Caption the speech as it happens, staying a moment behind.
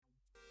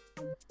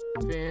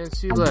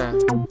Fancy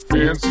lad.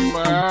 Fancy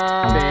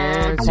lad.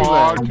 Fancy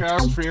lad.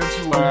 Podcast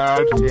fancy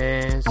lad.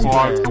 Fancy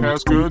Podcast.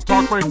 lad. Gonna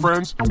talk to my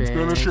friends. Gonna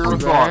Fancy share a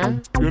lad.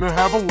 thought. Gonna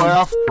have a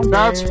laugh.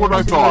 That's what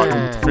I thought.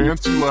 lad.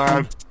 Fancy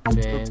lad.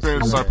 Fancy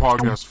Fancy lad.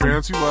 podcast.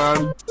 Fancy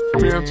lad.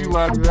 Fancy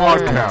lad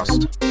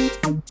Fancy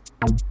podcast.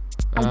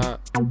 Uh,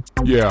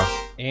 Yeah.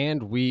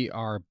 And we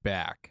are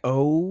back.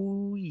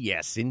 Oh,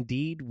 yes,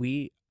 indeed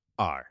we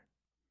are.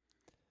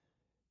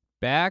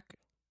 Back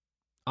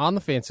on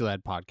the Fancy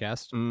Lad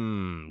podcast.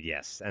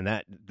 Yes, and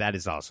that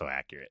is also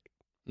accurate.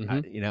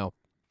 Mhm.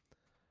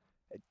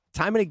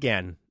 Time and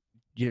again,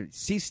 you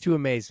cease to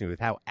amaze me with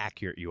how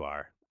accurate you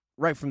are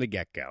right from the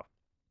get-go.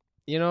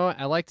 You know,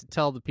 I like to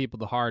tell the people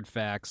the hard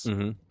facts,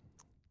 Mm-hmm.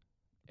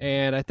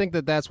 and I think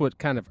that that's what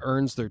kind of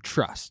earns their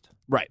trust.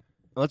 Right.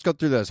 Let's go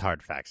through those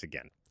hard facts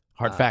again.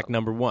 Hard fact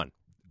number 1.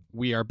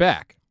 We are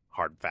back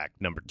Hard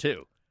fact number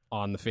 2.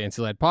 on the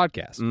Fancy Lad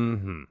podcast.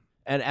 Mm-hmm.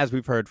 And as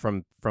we've heard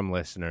from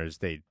listeners,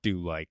 they do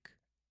like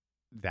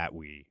that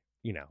we,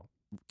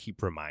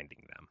 keep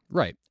reminding them.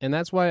 Right. And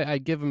that's why I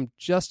give them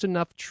just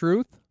enough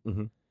truth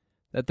Mhm.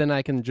 that then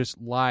I can just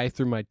lie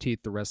through my teeth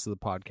the rest of the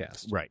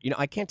podcast. Right.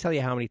 I can't tell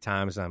you how many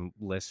times I'm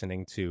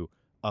listening to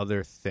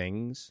other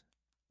things,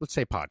 let's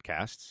say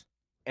podcasts,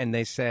 and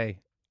they say,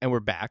 and we're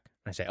back.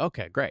 I say,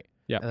 okay, great.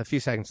 Yeah. And a few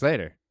seconds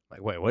later,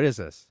 like, wait, what is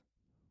this?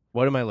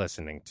 What am I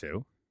listening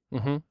to?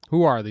 Mm-hmm.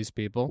 Who are these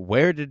people?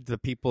 Where did the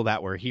people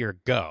that were here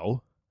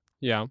go?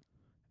 Yeah.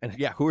 And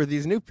yeah, who are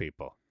these new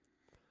people?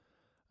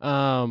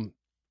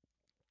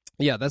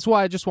 Yeah, that's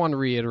why I just want to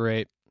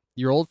reiterate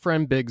your old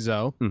friend Big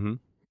Zo Mm-hmm.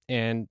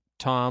 and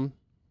Tom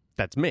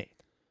That's me.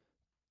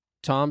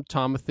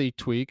 Tomothy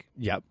Tweak,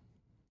 Yep.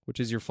 which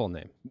is your full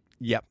name.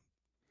 Yep.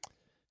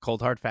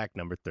 Cold hard fact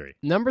number 3.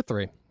 Number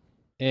 3.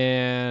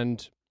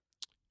 And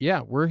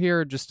yeah, we're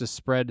here just to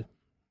spread,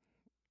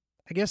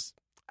 I guess,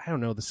 I don't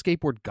know, the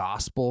skateboard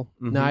gospel.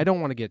 Mhm. No, I don't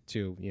want to get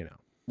too,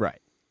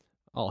 Right.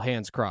 all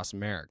hands cross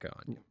America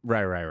on you.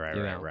 Right.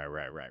 You know,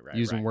 Right.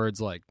 using right. words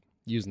like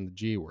using the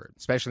G word.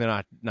 Especially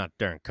not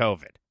during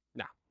COVID.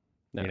 No,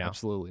 You know?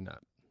 absolutely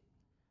not.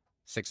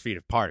 6 feet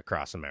apart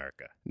across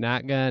America.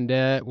 Not gonna do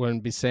it.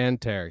 Wouldn't be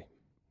sanitary.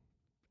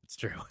 It's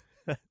true.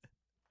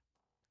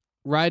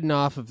 Riding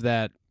off of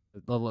that,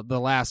 the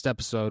last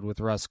episode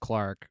with Russ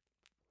Clark,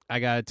 I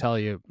gotta tell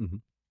you,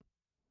 Mhm.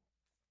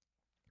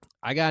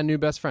 I got a new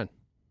best friend.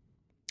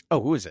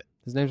 Oh, who is it?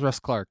 His name's Russ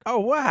Clark. Oh,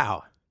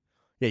 wow.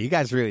 Yeah, you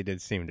guys really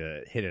did seem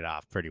to hit it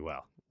off pretty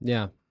well.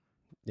 Yeah.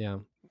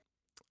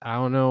 I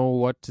don't know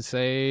what to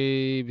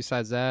say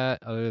besides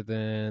that, other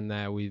than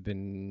that we've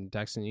been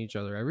texting each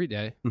other every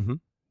day, Mhm.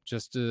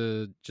 just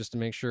to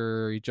make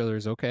sure each other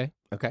is okay,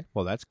 Okay,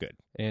 well, that's good.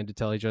 and to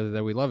tell each other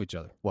that we love each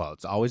other. Well,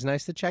 it's always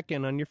nice to check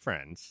in on your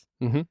friends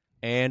Mhm.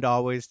 and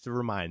always to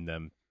remind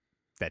them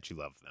that you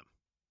love them.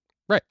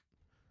 Right.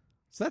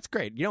 So that's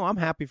great. I'm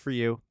happy for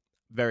you.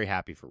 Very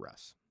happy for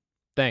Russ.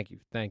 Thank you.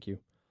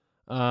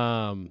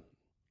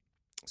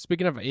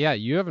 Speaking of, yeah,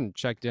 you haven't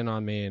checked in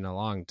on me in a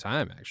long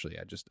time. Actually,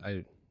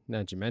 now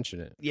that you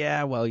mention it,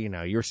 Yeah, well, you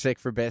were sick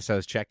for a bit, so I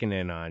was checking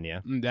in on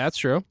you, That's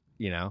true.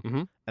 And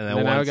And then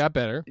then I once, got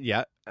better,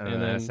 yeah, and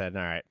then I then- said,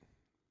 all right,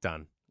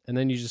 done. and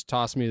then you just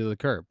tossed me to the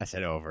curb. I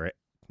said over it.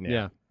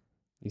 Yeah.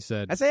 You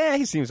said I said, yeah,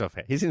 he seems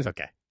okay.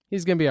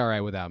 he's gonna be all right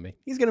without me.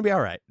 He's going to be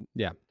all right.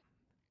 Yeah.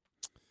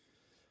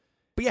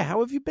 But yeah, how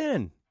have you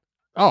been?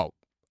 Oh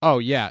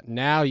yeah.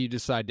 Now you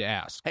decide to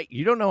ask. Hey,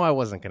 you don't know I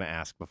wasn't going to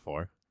ask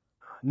before.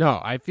 No,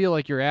 I feel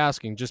like you're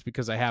asking just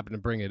because I happen to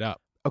bring it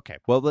up. Okay,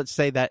 well, let's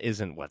say that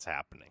isn't what's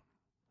happening.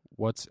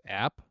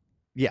 WhatsApp?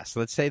 Yes,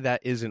 let's say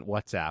that isn't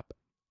WhatsApp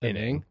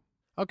inning.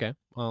 Okay.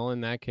 Well,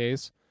 in that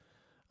case,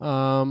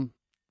 yeah,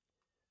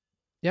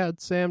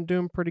 I'd say I'm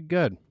doing pretty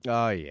good.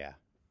 Oh, yeah.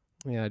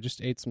 Yeah, I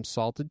just ate some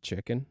salted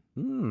chicken,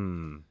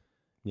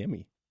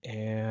 Yummy.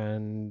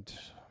 and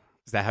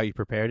Is that how you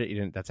prepared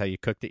it? That's how you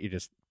cooked it? You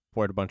just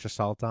poured a bunch of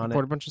salt on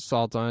poured it? a bunch of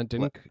salt on it.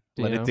 Didn't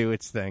Let it do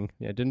its thing.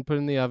 Yeah, didn't put it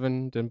in the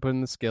oven. Didn't put it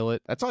in the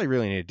skillet. That's all you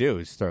really need to do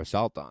is throw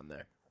salt on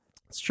there.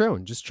 It's true,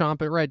 and just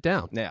chomp it right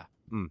down. Yeah.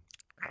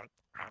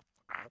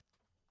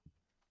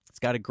 It's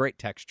got a great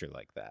texture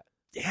like that.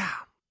 Yeah.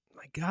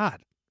 My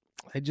God.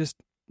 I just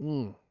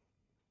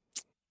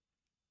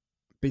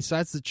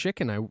besides the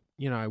chicken,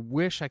 I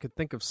wish I could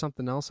think of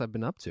something else I've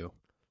been up to.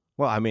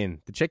 Well, I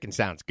mean, the chicken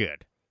sounds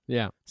good.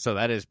 Yeah. So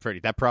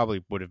that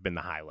probably would have been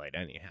the highlight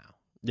anyhow,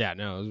 Yeah,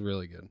 no, it was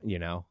really good.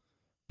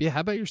 Yeah,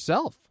 how about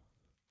yourself?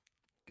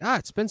 God,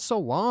 it's been so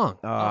long.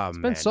 Oh, It's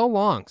been man. so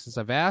long since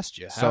I've asked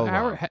you. So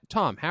how long.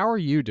 Tom, how are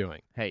you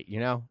doing? Hey,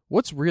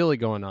 What's really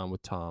going on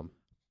with Tom?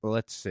 well,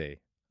 let's see.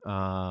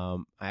 I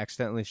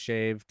accidentally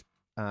shaved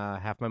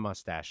half my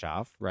mustache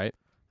off. Right?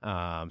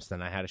 So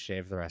then I had to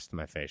shave the rest of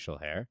my facial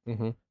hair.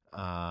 Mm-hmm.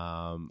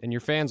 Um, And your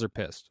fans are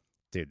pissed.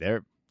 dude,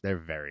 they're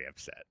very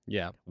upset.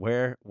 Yeah.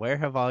 Where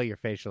have all your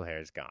facial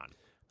hairs gone?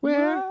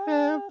 Where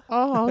have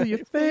all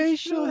your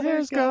facial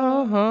hairs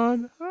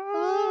gone?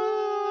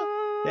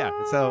 Yeah,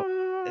 so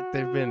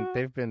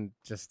they've been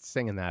just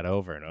singing that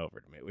over and over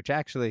to me, which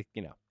actually,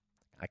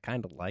 I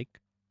kind of like.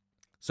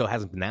 So it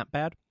hasn't been that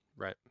bad.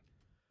 Right.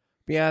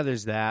 Yeah,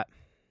 there's that.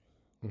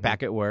 Mhm.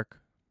 Back at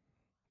work.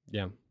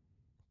 Yeah.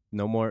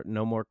 No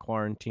more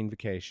quarantine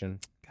vacation.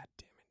 God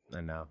damn it.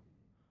 I know.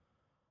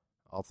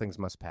 All things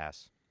must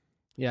pass.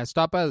 Yeah, I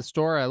stopped by the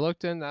store. I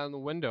looked in out the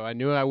window. I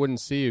knew I wouldn't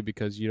see you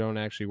because you don't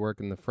actually work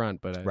in the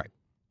front, but Right.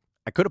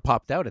 I could have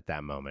popped out at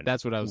that moment.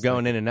 That's what I was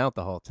going thinking. in and out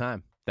the whole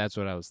time. That's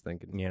what I was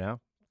thinking. You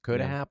know, could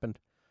have Yeah. happened.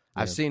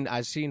 Yeah.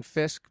 I've seen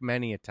Fisk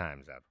many a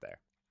times out there,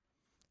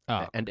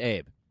 Oh, and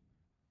Abe.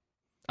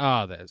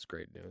 that is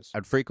great news.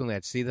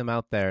 I'd see them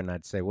out there, and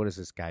I'd say, "What is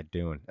this guy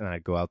doing?" And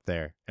I'd go out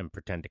there and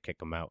pretend to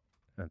kick him out,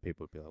 and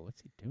people would be like,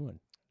 "What's he doing?"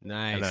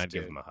 Nice. And then I'd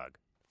dude. give him a hug,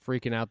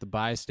 Freaking out the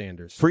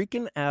bystanders.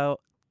 freaking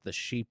out the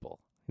sheeple.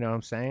 You know what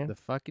I'm saying? The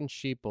fucking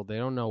sheeple. They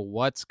don't know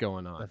what's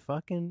going The on.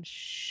 fucking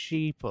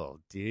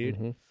sheeple, dude.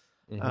 Mhm.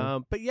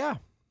 Mhm. But yeah.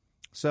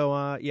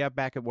 So yeah,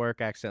 back at work,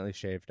 accidentally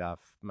shaved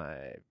off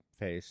my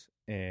face,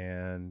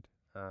 and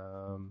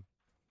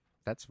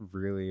that's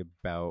really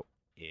about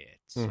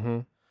it.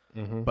 Mhm.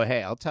 Mhm. But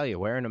hey, I'll tell you,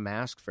 wearing a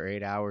mask for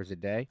 8 hours a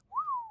day,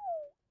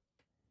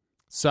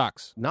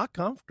 Sucks. not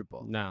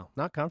comfortable. No.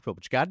 Not comfortable,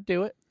 but you got to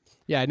do it.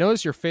 Yeah, I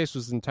noticed your face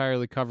was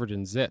entirely covered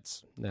in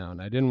zits now,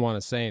 and I didn't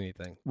want to say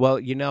anything. Well,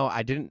 you know,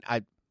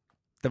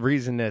 the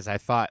reason is I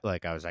thought,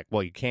 I was like,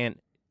 well, you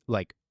can't,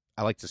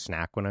 I like to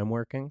snack when I'm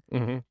working,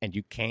 Mm-hmm. and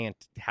you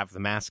can't have the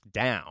mask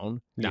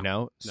down, No. you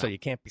know, so No. you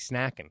can't be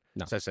snacking.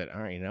 No. So I said,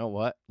 all right, you know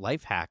what?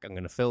 Life hack. I'm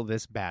going to fill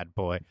this bad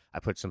boy. I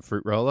put some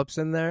fruit roll-ups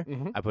in there.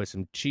 Mm-hmm. I put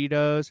some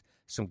Cheetos,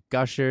 some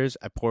Gushers.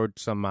 I poured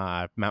some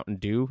Mountain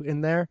Dew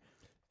in there.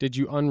 Did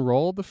you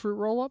unroll the fruit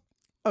roll-up?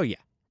 Oh, yeah.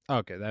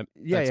 Okay, that's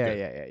Yeah.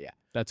 good.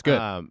 That's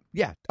good.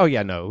 Yeah. Oh,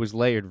 yeah, no, it was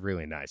layered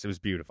really nice. It was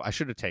beautiful. I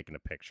should have taken a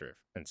picture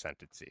and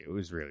sent it to you. It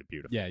was really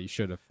beautiful. Yeah, you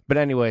should have. But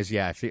anyways,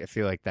 yeah, I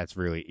feel like that's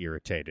really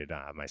irritated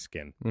my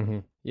skin. Mm-hmm.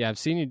 Yeah, I've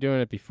seen you doing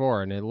it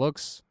before, and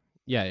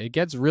it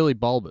gets really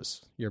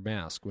bulbous, your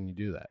mask, when you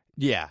do that.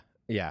 Yeah.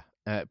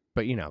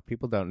 But, you know,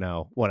 people don't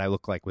know what I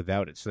look like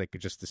without it, so they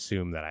could just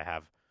assume that I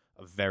have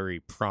a very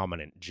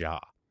prominent jaw.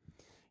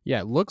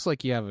 Yeah, it looks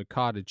like you have a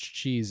cottage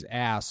cheese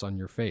ass on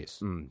your face.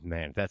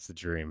 Man, that's the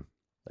dream.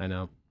 I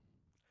know.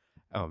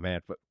 Oh,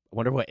 man, but I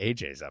wonder what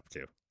AJ's up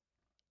to.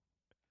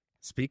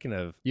 Speaking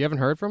of... You haven't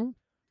heard from him?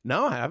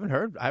 No, I haven't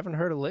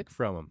heard a lick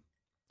from him.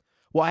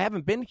 Well, I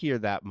haven't been here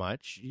that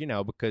much, you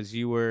know, because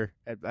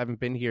I've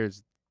been here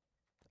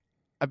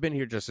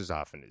just as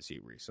often as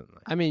you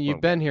recently. I mean,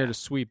 you've been here to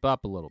sweep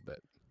up a little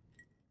bit.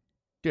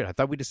 Dude, I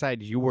thought we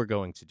decided you were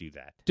going to do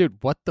that. Dude,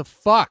 what the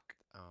fuck?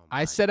 Oh,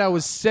 I my said I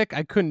was sick.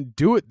 I couldn't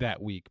do it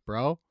that week,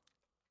 bro.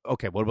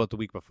 Okay, what about the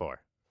week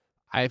before?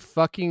 I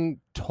fucking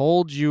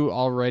told you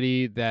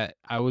already that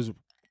I was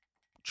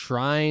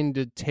trying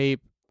to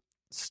tape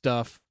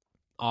stuff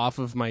off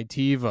of my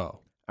TiVo.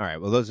 All right,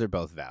 well, those are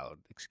both valid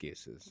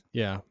excuses.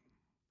 Yeah.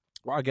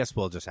 Well, I guess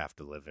we'll just have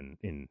to live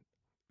in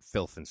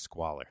filth and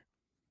squalor.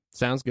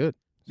 Sounds good.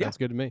 Yeah. Sounds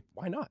good to me.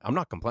 Why not? I'm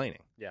not complaining.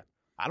 Yeah.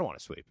 I don't want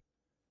to sweep.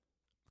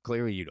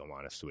 Clearly, you don't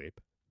want to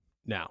sweep.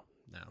 No.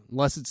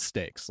 Unless it's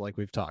steaks, like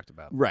we've talked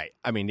about. Right.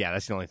 I mean, yeah,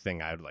 that's the only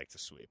thing I would like to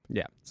sweep.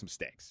 Yeah. Some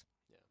steaks.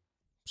 Yeah.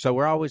 So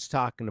we're always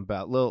talking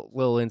about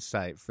little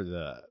insight for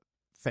the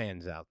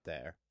fans out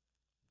there.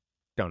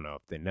 Don't know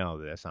if they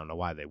know this. I don't know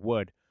why they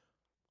would.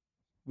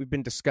 We've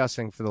been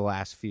discussing for the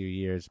last few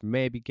years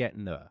maybe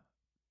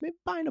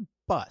buying a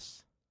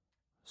bus,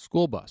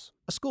 School bus.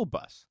 a school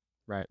bus,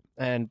 Right.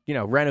 and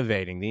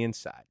renovating the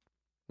inside.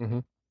 Mm-hmm.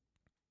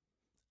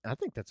 I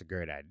think that's a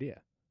great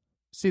idea.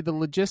 See, the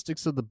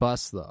logistics of the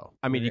bus, though.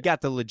 I mean, you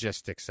got the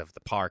logistics of the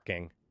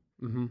parking.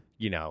 Mm-hmm.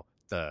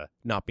 The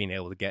not being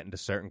able to get into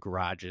certain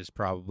garages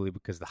probably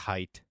because of the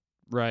height.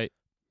 Right.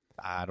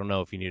 I don't know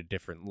if you need a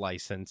different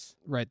license.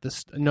 Right.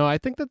 No, I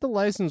think that the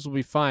license will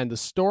be fine. The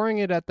storing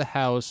it at the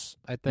house,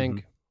 I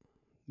think,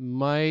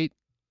 might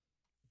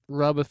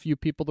rub a few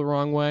people the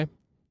wrong way.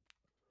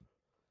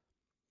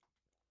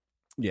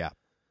 Yeah.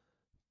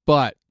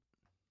 But,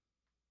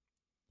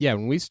 yeah,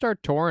 when we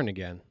start touring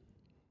again,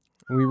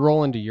 and we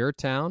roll into your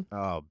town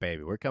Oh,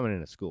 baby, we're coming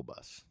in a school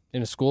bus.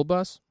 in a school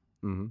bus,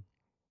 Mm-hmm.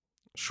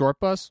 short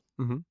bus,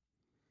 Well,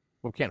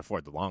 we can't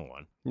afford the long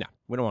one. No.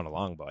 We don't want a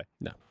long boy.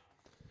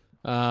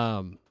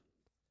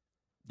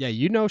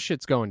 yeah,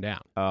 shit's going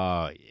down.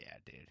 Oh, yeah,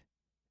 dude.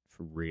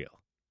 For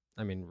real.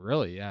 I mean,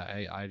 really, yeah,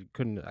 I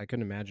couldn't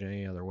imagine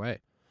any other way.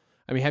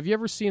 I mean, have you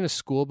ever seen a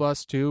school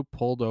bus, too,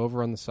 pulled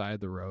over on the side of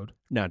the road?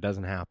 No, it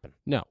doesn't happen.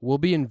 No, we'll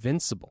be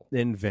invincible.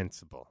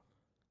 Invincible.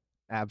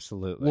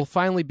 Absolutely. We'll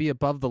finally be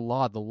above the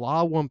law. The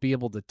law won't be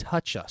able to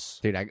touch us.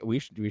 Dude, we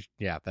should,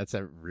 yeah, that's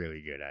a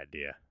really good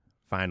idea.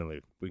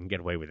 Finally, we can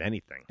get away with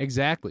anything.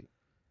 Exactly.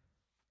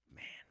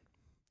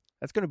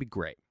 That's going to be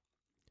great.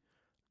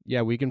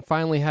 Yeah, we can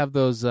finally have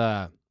those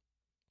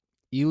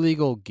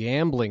illegal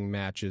gambling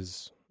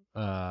matches,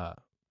 and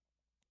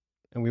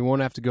we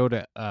won't have to go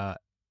to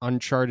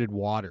uncharted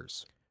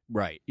waters.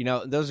 Right.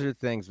 Those are the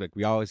things, like,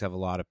 we always have a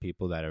lot of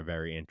people that are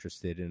very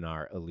interested in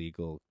our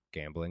illegal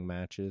gambling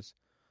matches,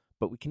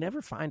 but we can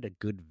never find a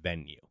good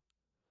venue.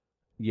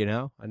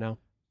 I know.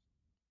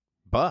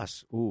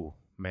 Bus. Ooh,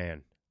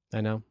 man.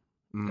 I know.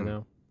 Mm. I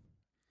know.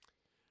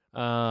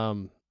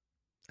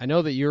 I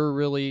know that you're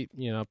really,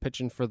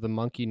 pitching for the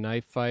monkey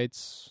knife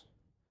fights.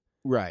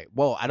 Right.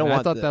 Well, I don't And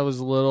want. I thought that was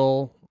a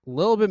little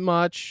bit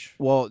much.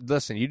 Well,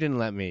 listen, you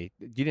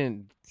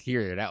didn't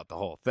hear it out the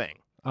whole thing.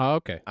 Oh,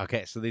 okay.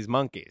 Okay, so these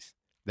monkeys,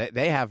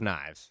 they have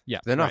knives. Yeah,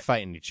 they're not right.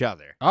 fighting each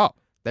other. Oh,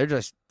 They're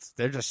just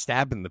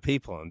stabbing the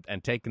people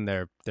and taking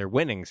their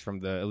winnings from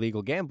the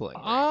illegal gambling.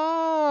 ring.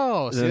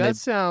 oh, see, then that they-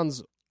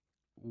 sounds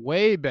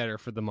way better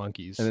for the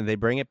monkeys. And then they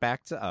bring it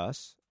back to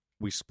us.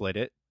 We split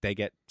it. They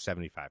get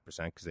 75%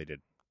 because they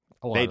did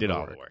A lot they of did the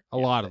all work. the work. A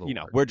lot of the You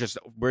work.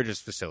 we're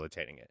just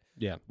facilitating it.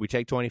 Yeah. We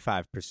take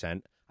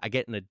 25%. I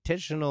get an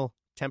additional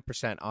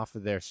 10% off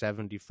of their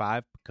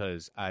 75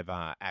 because I've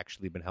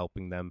actually been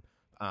helping them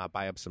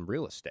buy up some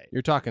real estate.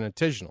 You're talking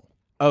artisanal.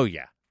 Oh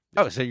yeah.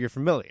 Oh, so you're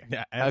familiar?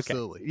 Yeah, Okay.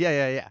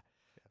 Yeah.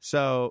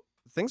 So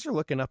things are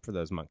looking up for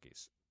those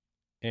monkeys.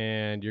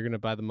 And you're gonna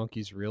buy the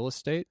monkeys real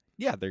estate.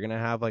 Yeah, they're gonna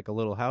have like a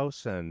little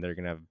house and they're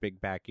gonna have a big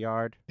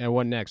backyard. And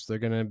what next? They're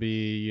gonna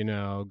be,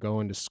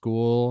 going to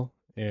school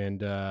and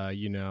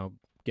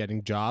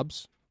getting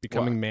jobs,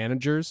 becoming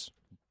managers,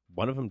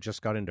 One of them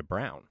just got into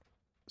Brown.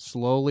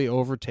 slowly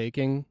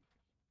overtaking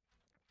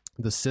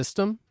the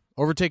system.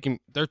 They're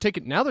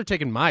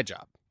taking my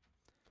job.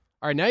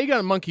 All right, now you got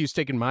a monkey who's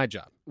taking my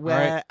job. All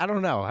right. I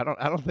don't know. I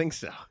don't think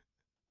so.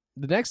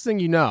 The next thing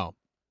you know,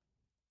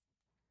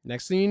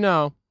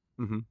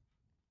 Mm-hmm.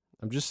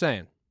 I'm just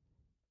saying,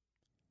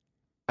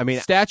 I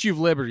mean, Statue of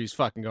Liberty's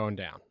fucking going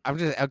down. I'm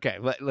just okay.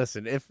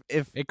 Listen, if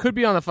It could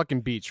be on a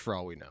fucking beach for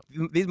all we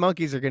know. these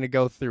monkeys are going to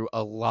go through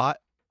a lot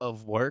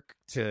of work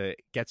to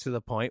get to the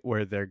point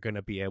where they're going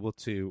to be able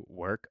to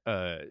work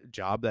a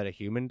job that a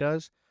human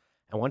does,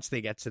 and once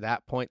they get to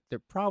that point, they're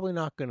probably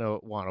not going to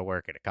want to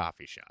work at a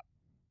coffee shop.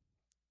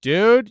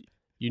 Dude,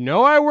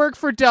 I work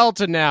for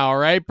Delta now, all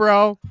right,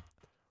 bro?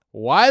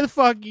 Why the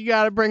fuck you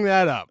gotta bring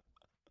that up?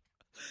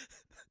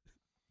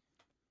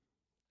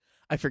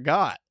 I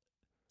forgot.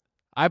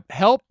 I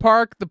help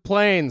park the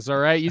planes, all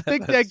right? You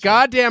think that That's true.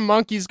 goddamn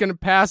monkey's gonna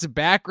pass a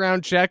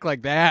background check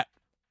like that?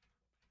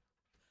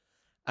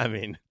 I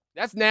mean,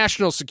 That's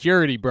national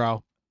security,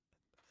 bro.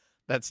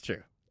 that's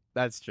true.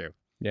 That's true.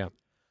 Yeah.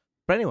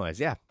 But anyways,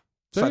 yeah.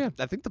 So, So yeah.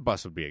 I think the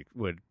bus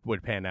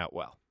would pan out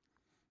well.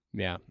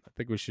 Yeah, I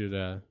think we should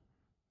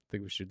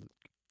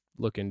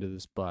look into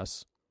this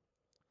bus.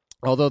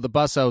 Although the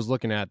bus I was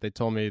looking at, they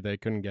told me they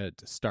couldn't get it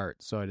to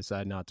start, so I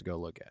decided not to go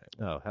look at it.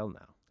 Oh hell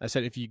no! I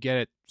said if you get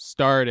it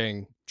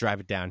starting,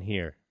 Drive it down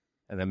here,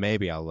 and then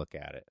maybe I'll look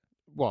at it.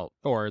 well,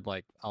 or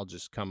like I'll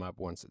just come up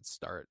once it's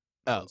started.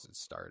 Oh. Once it's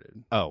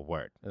started, Oh,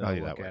 word. and Oh, I'll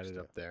yeah, look that at works it too.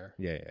 up there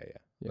Yeah.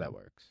 Yeah. That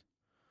works.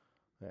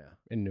 Yeah.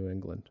 in New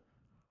England.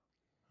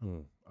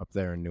 Up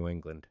there in New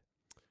England.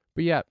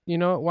 But yeah, you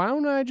know what? Why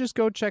don't I just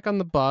go check on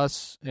the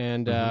bus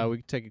and we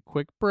can take a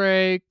quick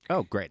break.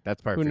 Oh, great.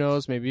 That's perfect. Who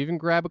knows? Maybe even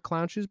grab a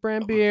Clown Shoes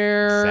brand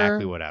beer.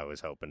 Exactly what I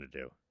was hoping to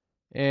do.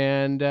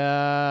 And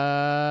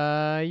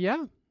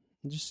yeah,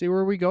 just see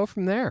where we go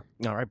from there.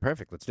 All right,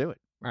 perfect. Let's do it.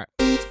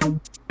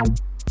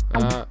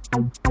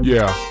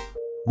 Yeah.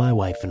 My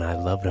wife and I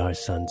loved our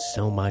son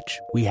so much,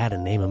 we had to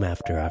name him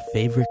after our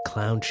favorite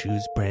Clown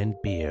Shoes brand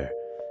beer,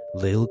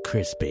 Lil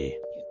Crispy.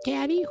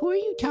 Daddy, who are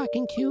you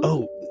talking to?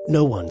 Oh,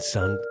 no one,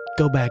 son.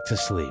 Go back to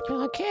sleep.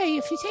 Okay,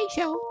 if you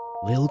say so.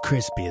 Lil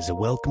Crispy is a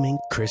welcoming,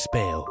 crisp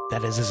ale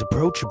that is as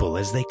approachable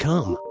as they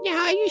come. Now,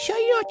 are you sure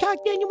you don't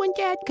talk to anyone,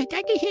 Dad? Because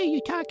I can hear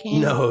you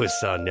talking. No,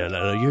 son,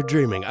 no, you're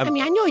dreaming. I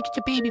mean, I know it's just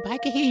a baby, but I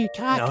can hear you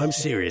talking. No, I'm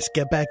serious.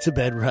 Get back to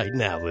bed right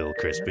now, Lil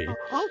Crispy.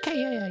 Okay,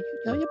 yeah,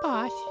 you're the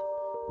boss.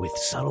 With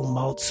subtle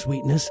malt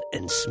sweetness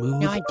and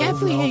smooth No, I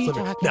definitely overall hear you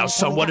flavor. talking. Now,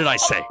 son, what did I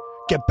say?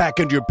 Get back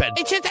into your bed.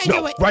 It's just I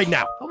No, know it. right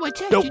now. Oh, what's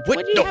that? No, What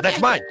wait, do you no, have that's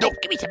there? mine. No.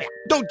 Give me some of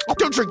that.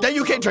 Don't drink that.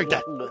 You can't drink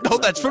that. No,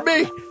 that's for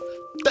me.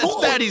 That's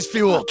Oh, Daddy's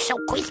fuel. It's so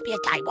crispy,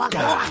 I want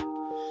God.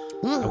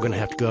 more. I'm gonna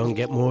have to go and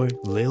get more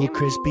Lil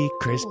Crispy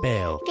Crisp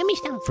Ale Give me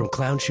some. from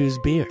Clown Shoes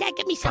Beer. Dad,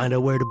 give me some. Find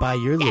out where to buy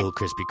your Dad, Lil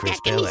Crispy Dad,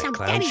 Crisp give me Ale at some.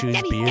 Daddy,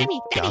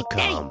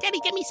 clownshoesbeer.com. Daddy,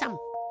 give me some.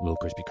 Lil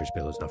Crispy Crisp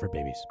Ale is not for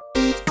babies.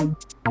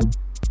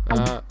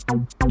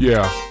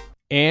 Yeah.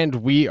 And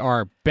we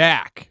are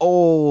back.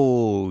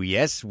 Oh,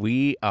 yes,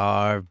 we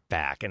are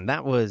back. And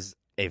that was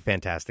a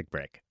fantastic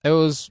break. It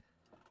was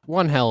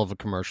one hell of a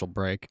commercial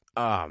break.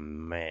 Oh,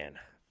 man.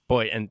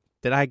 Boy, and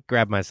did I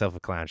grab myself a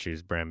Clown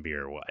Shoes brand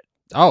beer or what?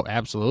 Oh,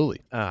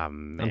 absolutely. Oh,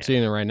 man. I'm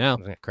seeing it right now. I'm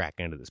going to crack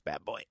into this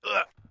bad boy.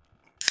 Ugh.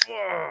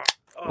 Ugh.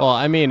 Well,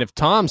 I mean, if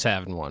Tom's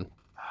having one,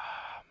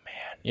 Oh,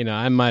 man.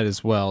 I might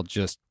as well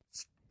just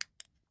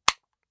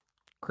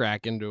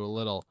crack into a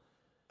little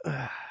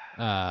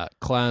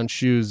Clown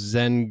Shoes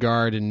Zen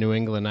Garden New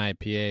England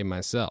IPA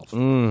myself.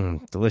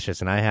 Delicious.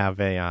 And I have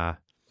a,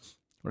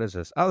 what is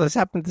this? Oh, this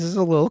is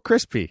a little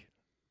crispy.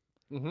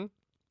 Mm-hmm.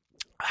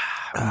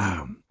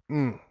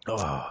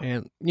 Oh,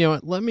 And you know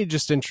what? Let me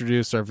just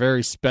introduce our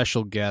very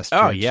special guest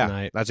oh here yeah.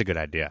 tonight. That's a good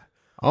idea.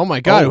 Oh my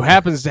God, Oh. who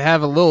happens to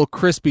have a little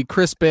crispy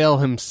crisp ale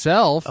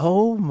himself.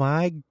 Oh,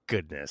 my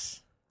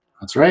goodness.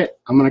 That's right.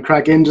 I'm going to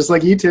crack in just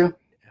like you two.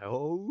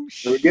 Oh,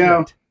 There we shit.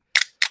 go.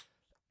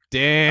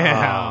 Damn.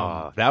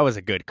 Oh, that was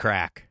a good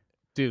crack.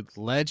 Dude,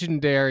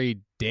 legendary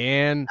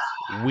Dan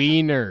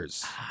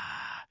Wieners.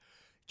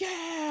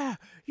 Yeah.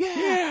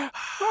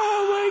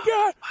 Oh my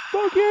God!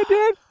 Fuck yeah,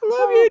 Dad! I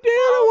love you, Dad!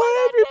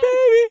 I love you,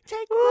 baby!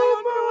 Take my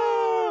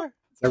underwear.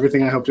 It's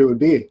everything I hoped it would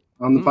be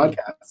on the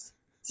podcast.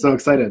 So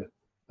excited.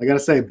 I got to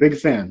say, big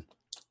fan.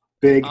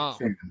 Big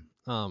fan.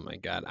 Oh my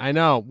God. I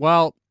know.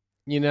 Well,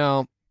 you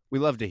know, We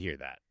love to hear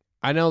that.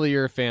 I know that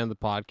you're a fan of the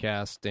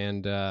podcast,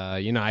 and,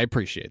 you know, I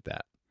appreciate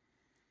that.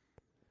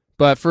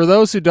 But for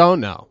those who don't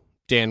know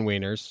Dan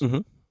Wieners,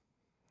 Mhm.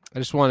 I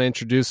just want to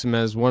introduce him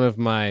as one of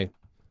my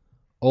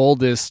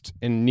oldest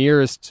and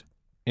nearest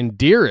and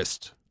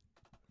dearest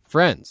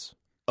friends.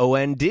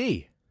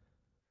 OND.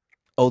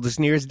 Oldest,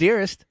 nearest,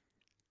 dearest.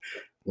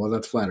 Well,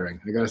 that's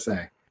flattering. I got to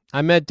say.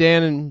 I met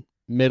Dan in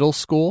middle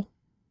school,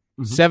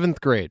 Mhm.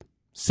 7th grade.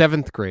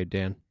 7th grade,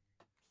 Dan.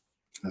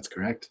 That's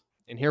correct.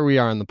 And here we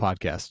are on the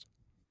podcast.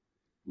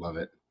 Love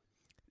it.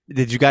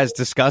 Did you guys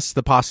discuss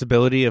the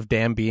possibility of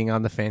Dan being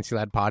on the Fancy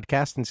Lad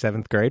podcast in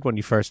 7th grade when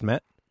you first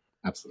met?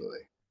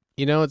 Absolutely.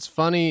 You know, it's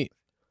funny.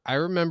 I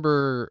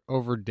remember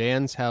over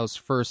Dan's house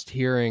first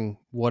hearing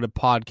what a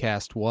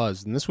podcast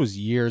was, and this was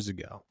years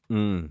ago.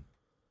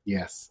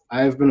 Yes.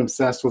 I've been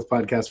obsessed with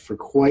podcasts for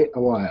quite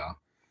a while,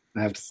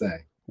 I have to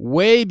say.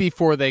 Way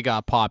before they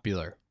got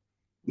popular.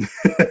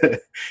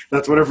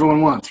 That's what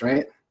everyone wants,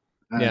 right?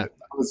 Yeah.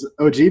 I was an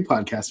OG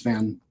podcast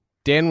fan.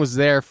 Dan was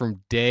there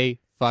from day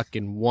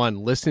fucking one,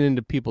 listening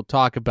to people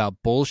talk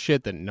about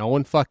bullshit that no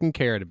one fucking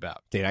cared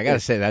about. Dude, I gotta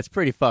say, that's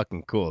pretty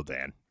fucking cool,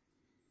 Dan.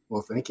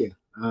 Well, thank you.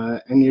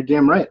 And you're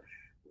damn right.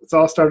 It's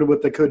all started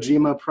with the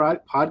Kojima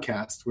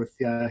podcast with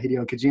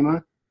Hideo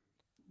Kojima,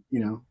 you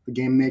know, the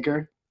game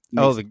maker.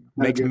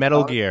 Makes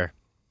Metal Gear.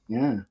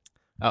 Yeah.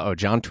 Uh-oh,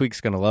 John Tweak's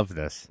gonna love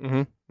this.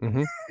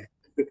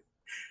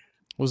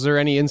 Was there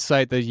any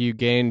insight that you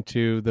gained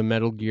to the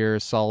Metal Gear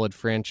Solid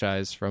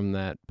franchise from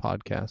that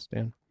podcast,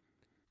 Dan?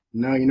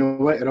 No, you know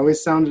what? It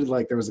always sounded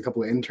like there was a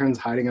couple of interns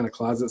hiding in a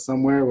closet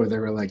somewhere where they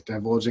were like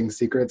divulging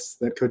secrets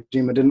that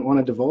Kojima didn't want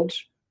to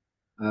divulge.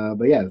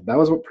 But yeah, that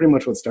was pretty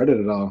much what started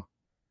it all.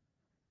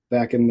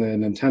 Back in the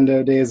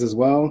Nintendo days as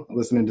well,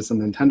 listening to some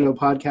Nintendo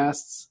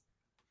podcasts,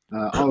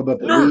 all about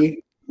the Wii,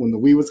 when the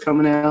Wii was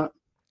coming out.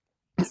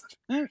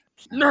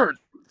 Nerd!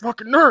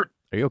 Fucking nerd!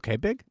 Are you okay,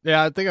 Big?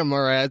 Yeah, I think I'm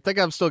all right. I think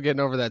I'm still getting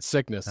over that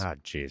sickness. Oh,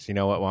 jeez. You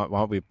know what? Why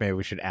don't we? Maybe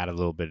we should add a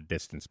little bit of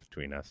distance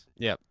between us.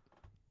 Yep.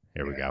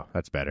 Here we go.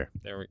 That's better.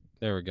 There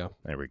we go.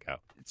 There we go.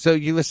 So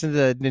you listen to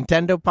the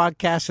Nintendo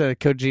podcast or the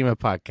Kojima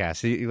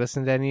podcast? You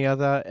listen to any?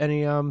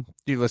 Do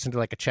you listen to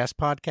like a chess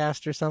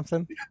podcast or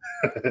something?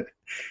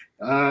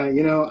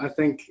 You know, I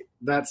think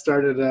that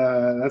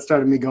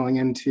started me going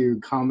into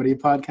comedy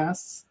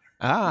podcasts,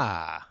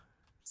 Ah.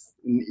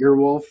 and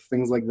Earwolf,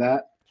 things like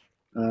that.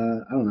 I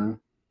don't know.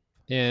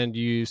 And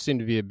you seem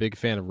to be a big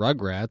fan of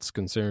Rugrats,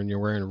 considering you're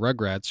wearing a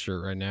Rugrats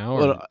shirt right now.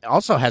 Well, it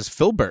also has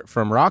Filbert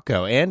from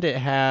Rocco, and it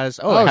has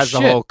it has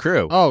shit. the whole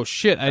crew. Oh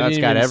shit! It's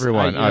got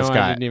everyone. I It's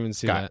got didn't even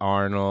see got that.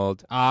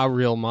 Arnold.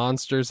 Real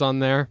monsters on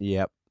there.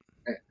 Yep.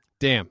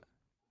 Damn.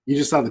 You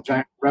just saw the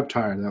giant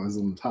reptar that was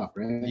on the top,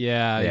 right?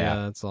 Yeah. Yeah.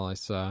 That's all I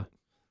saw.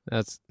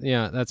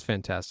 That's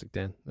fantastic,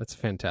 Dan. That's a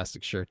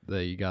fantastic shirt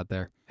that you got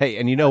there. Hey,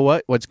 and you know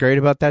what? What's great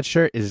about that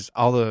shirt is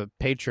all the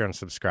Patreon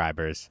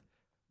subscribers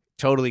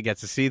totally get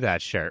to see that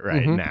shirt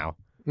right Mhm. now.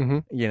 Mm-hmm.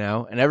 You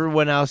know, and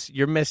everyone else,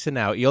 you're missing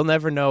out. You'll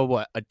never know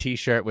what a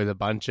T-shirt with a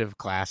bunch of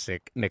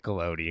classic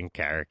Nickelodeon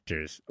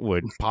characters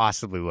would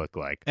possibly look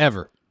like.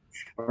 Ever.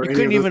 Or You any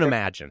couldn't of those even guys.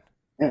 imagine.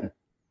 Yeah.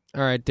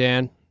 All right,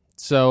 Dan.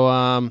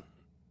 So,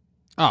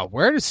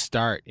 where to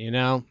start? You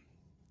know.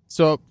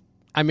 So,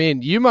 I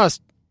mean, you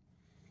must.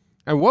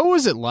 And what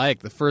was it like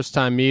the first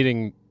time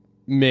meeting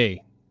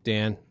me,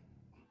 Dan?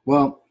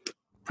 Well,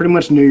 pretty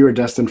much knew you were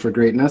destined for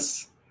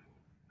greatness.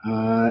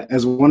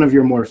 As one of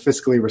your more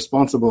fiscally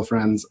responsible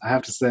friends, I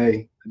have to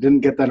say, I didn't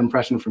get that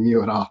impression from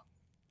you at all.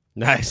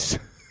 Nice.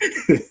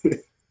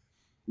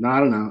 No, I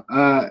don't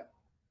know.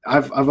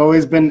 I've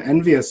always been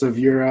envious of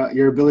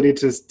your ability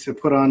to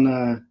put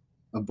on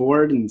a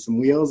board and some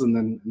wheels and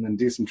then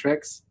do some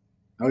tricks.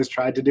 I always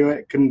tried to do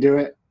it, couldn't do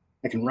it.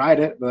 I can ride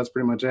it, but that's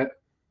pretty much it.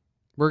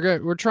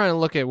 We're trying to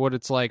look at what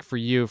it's like for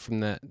you from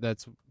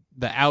that's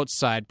the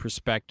outside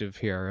perspective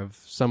here of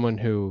someone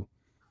who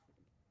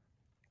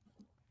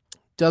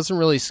doesn't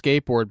really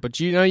skateboard, but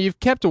you know you've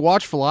kept a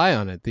watchful eye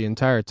on it the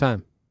entire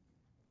time.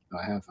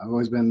 I have. I've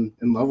always been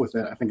in love with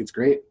it. I think it's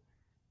great.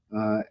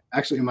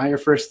 Actually, am I your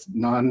first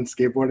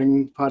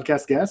non-skateboarding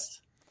podcast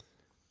guest?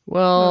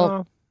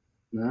 Well,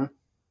 No.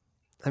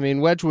 I mean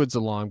Wedgwood's a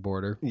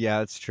longboarder. Yeah,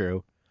 that's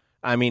true.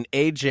 I mean,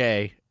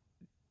 AJ.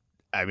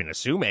 I mean,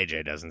 assume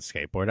AJ doesn't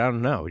skateboard. I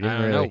don't know. He didn't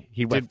I don't really. know.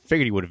 He Did-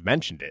 figured he would have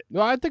mentioned it.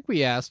 Well, I think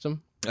we asked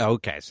him.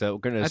 Okay, so we're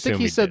gonna assume I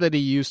think he said that he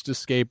used to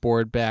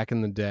skateboard back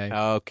in the day.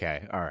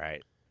 Okay, all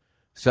right.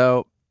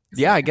 So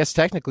yeah, I guess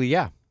technically,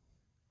 yeah.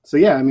 So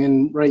yeah, I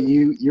mean, right?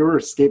 You were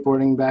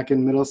skateboarding back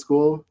in middle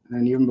school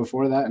and even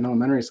before that in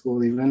elementary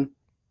school, even.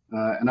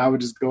 And I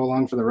would just go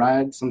along for the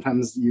ride.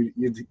 Sometimes you'd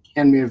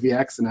hand me a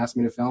VX and ask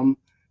me to film,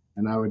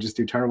 and I would just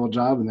do a terrible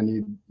job, and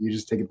then you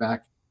just take it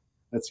back.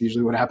 That's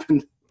usually what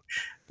happened.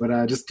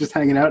 But just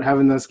hanging out,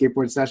 having those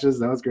skateboard sessions,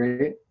 that was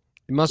great. It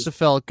must have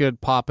felt good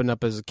popping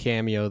up as a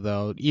cameo,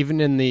 though. Even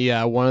in the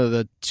one of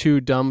the Too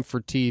Dumb for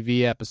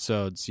TV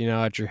episodes,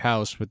 at your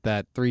house with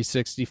that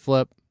 360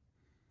 flip.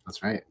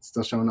 That's right.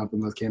 Still showing up in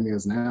those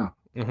cameos now.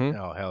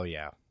 Mm-hmm. Oh, hell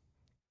yeah.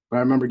 But I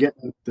remember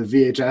getting the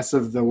VHS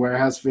of the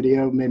Warehouse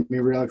video, made me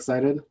real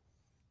excited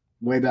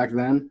way back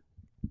then.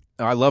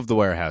 Oh, I love the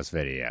Warehouse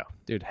video.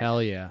 Dude,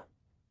 hell yeah.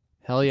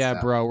 Hell yeah,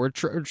 So- bro. We're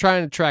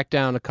trying to track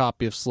down a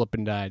copy of Slip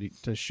and Die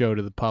to show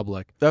to the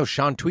public. Oh,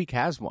 Sean Tweak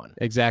has one.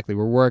 Exactly.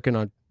 We're working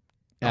on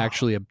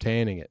actually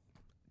obtaining it.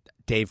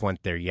 Dave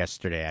went there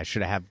yesterday. I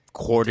should have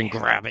cord and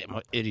grab it. I'm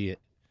an idiot.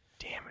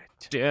 Damn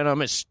it. Dan,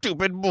 I'm a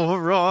stupid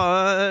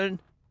moron.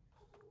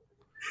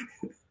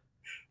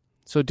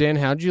 So, Dan,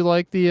 how'd you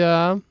like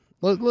the...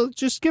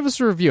 just give us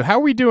a review. How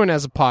are we doing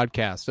as a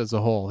podcast as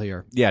a whole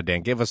here? Yeah,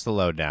 Dan, give us the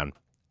lowdown.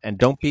 And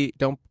don't be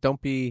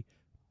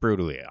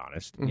brutally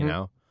honest, Mhm. you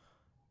know?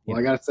 Well,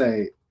 I got to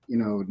say,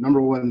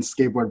 number one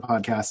skateboard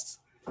podcast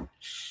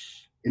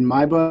in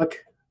my book,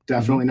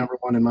 definitely number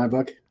one in my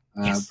book.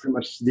 Pretty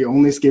much the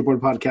only skateboard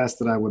podcast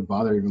that I would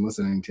bother even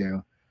listening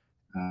to.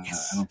 I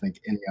don't think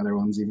any other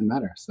ones even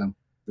matter. So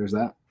there's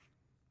that.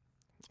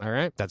 All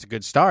right. That's a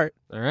good start.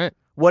 All right.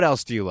 What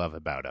else do you love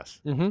about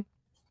us? Mm-hmm.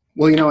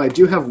 Well, I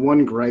do have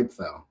one gripe,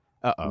 though,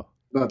 Uh-oh.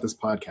 about this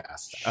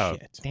podcast. Oh,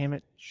 Shit. damn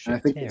it. And I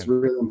think it's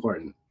really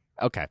important.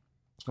 Okay.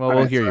 Well, All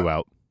we'll right, hear so- you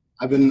out.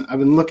 I've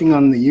been looking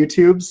on the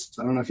YouTubes.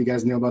 I don't know if you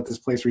guys know about this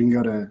place where you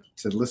can go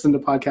to listen to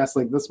podcasts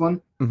like this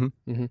one. Mhm.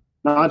 Mhm.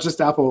 Not just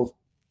Apple.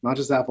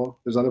 There's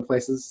other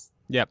places.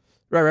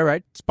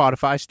 Right.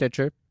 Spotify,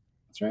 Stitcher.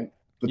 That's right.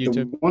 But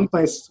YouTube. the one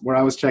place where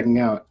I was checking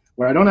out,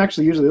 where I don't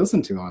actually usually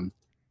listen to on,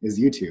 is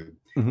YouTube.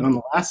 Mhm. And on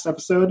the last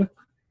episode,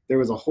 there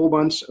was a whole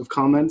bunch of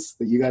comments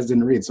that you guys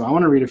didn't read. So I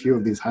want to read a few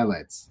of these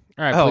highlights.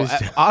 All right, Oh, please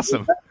do.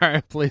 awesome. All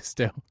right, please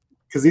do.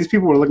 Because these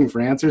people were looking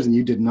for answers and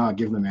you did not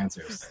give them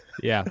answers.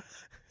 Yeah.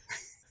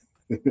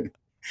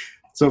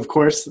 So, of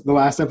course, the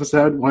last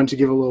episode, why don't you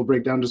give a little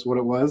breakdown just what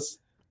it was?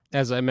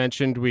 As I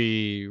mentioned,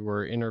 we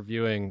were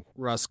interviewing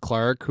Russ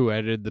Clark, who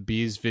edited the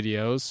Bees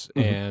videos,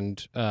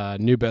 Mhm. and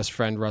new best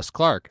friend Russ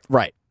Clark.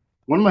 Right.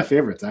 One of my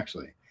favorites,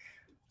 actually.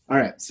 All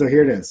right, so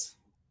here it is.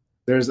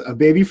 There's a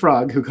baby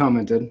frog who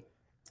commented.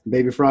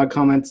 Baby frog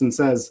comments and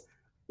says,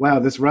 "Wow,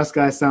 this Russ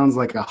guy sounds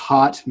like a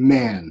hot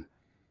man."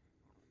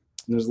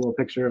 And there's a little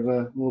picture of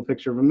a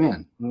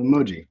man, an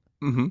emoji.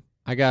 Mm-hmm.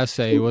 I gotta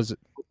say, was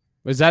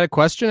that a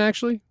question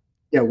actually?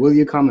 Yeah, will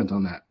you comment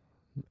on that?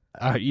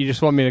 You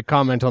just want me to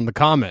comment on the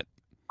comment?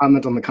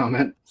 Comment on the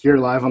comment here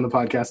live on the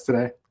podcast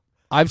today.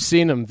 I've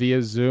seen him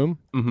via Zoom,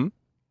 Mm-hmm.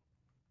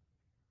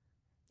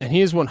 and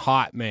he is one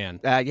hot man.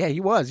 Yeah, he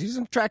was. He's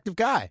an attractive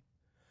guy.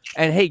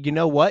 And hey, you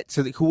know what?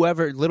 So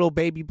whoever, little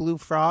baby blue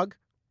frog,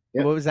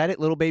 Yep. what was that?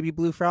 Little baby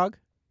blue frog?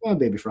 Oh,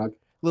 baby frog.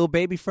 Little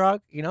baby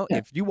frog? Yeah.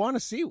 If you want to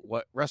see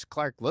what Russ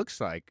Clark looks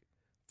like,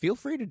 feel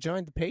free to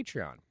join the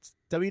Patreon. It's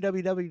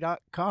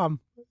www.com.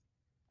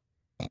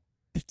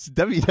 It's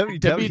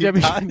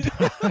www.com.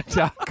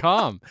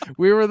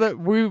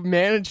 We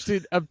managed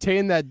to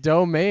obtain that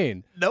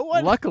domain. No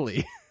one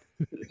Luckily.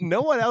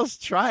 no one else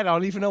tried. I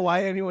don't even know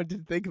why anyone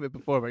didn't think of it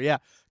before. But yeah,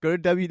 go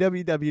to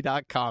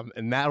www.com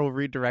and that'll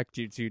redirect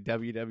you to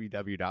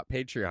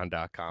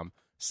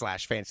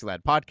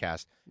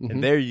www.patreon.com/FancyLadPodcast. Mhm.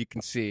 And there you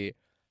can see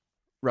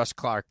Russ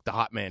Clark, the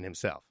hot man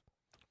himself.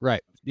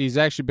 Right. He's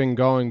actually been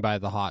going by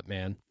the hot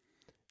man.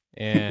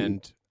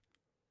 And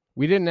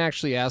we didn't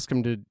actually ask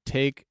him to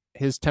take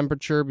his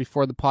temperature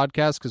before the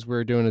podcast because we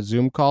were doing a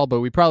Zoom call, but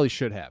we probably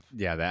should have.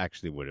 Yeah, that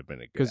actually would have been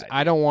a good Because idea.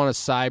 I don't want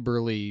to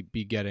cyberly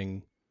be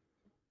getting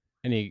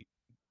any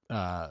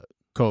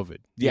COVID.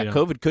 Yeah, you know?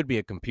 COVID could be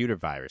a computer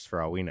virus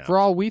for all we know. For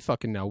all we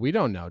fucking know. We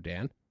don't know,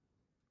 Dan.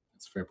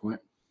 That's a fair point.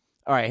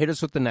 All right, hit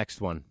us with the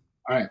next one.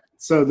 All right,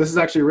 so this is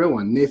actually a real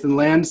one. Nathan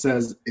Land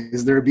says,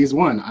 "Is there a Bees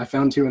 1? I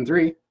found 2 and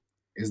 3.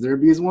 Is there a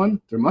Bees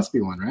 1? There must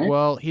be one, right?"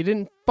 Well, he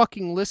didn't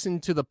fucking listen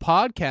to the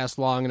podcast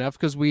long enough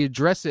because we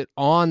address it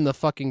on the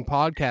fucking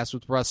podcast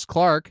with Russ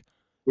Clark.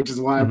 Which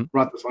is why I Mhm.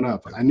 brought this one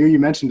up. I knew you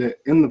mentioned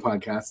it in the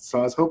podcast, so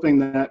I was hoping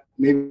that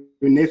maybe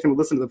Nathan would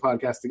listen to the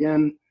podcast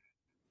again,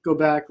 go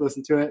back,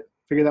 listen to it,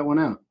 figure that one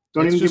out.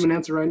 Don't It's even just- give an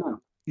answer right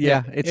now.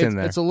 Yeah, it's in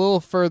there. It's a little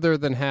further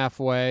than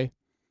halfway.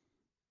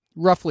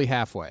 Roughly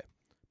halfway.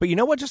 But you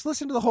know what? Just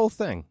listen to the whole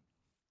thing.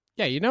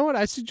 Yeah, you know what?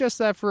 I suggest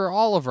that for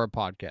all of our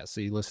podcasts,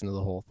 so you listen to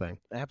the whole thing.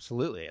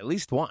 Absolutely, at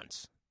least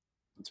once.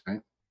 That's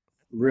right.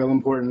 Real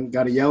important.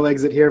 Got a yell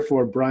exit here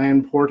for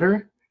Brian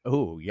Porter.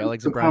 Oh, yell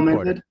exit who Brian Porter.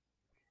 commented,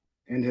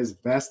 and his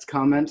best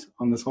comment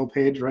on this whole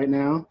page right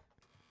now,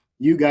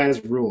 "You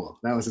guys rule."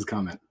 That was his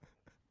comment.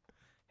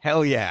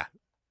 Hell yeah.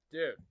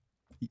 Dude.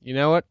 You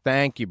know what?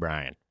 Thank you,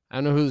 Brian. I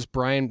don't know who this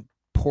Brian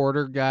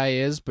Porter guy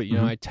is, but, you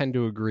know, Mhm. I tend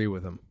to agree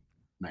with him.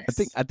 Nice.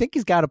 I think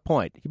he's got a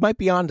point. He might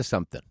be onto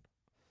something.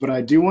 But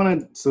I do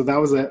want to, so that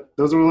was it.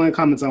 Those were the only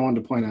comments I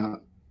wanted to point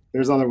out.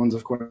 There's other ones,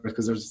 of course,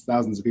 because there's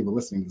thousands of people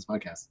listening to this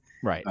podcast.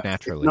 Right, It's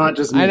naturally. not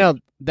just me. I know.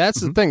 That's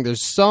Mm-hmm. the thing.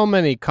 There's so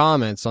many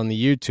comments on the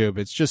YouTube.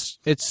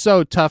 It's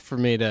so tough for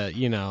me to,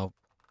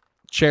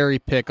 cherry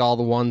pick all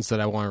the ones that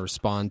I want to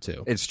respond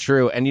to. It's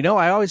true. And,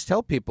 I always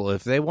tell people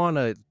if they want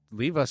to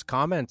leave us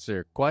comments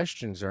or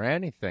questions or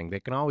anything, they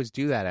can always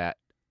do that at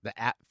the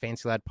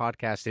Fancy Lad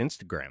Podcast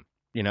Instagram,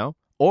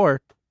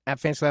 or at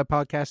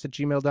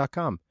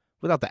fancyladpodcast@gmail.com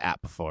without the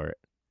app before it.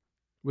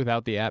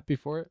 Without the app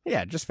before it?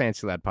 Yeah, just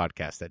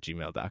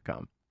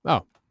fancyladpodcast@gmail.com.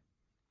 Oh,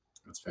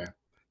 That's fair.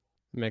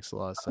 makes a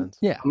lot of sense.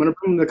 Yeah. I'm going to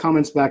bring the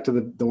comments back to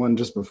the one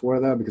just before,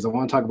 though, because I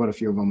want to talk about a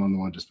few of them on the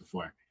one just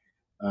before.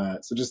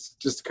 So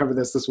just to cover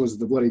this was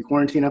the Bloody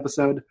Quarantine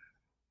episode.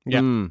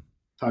 Yep.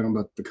 Talking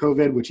about the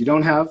COVID, which you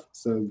don't have,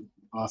 so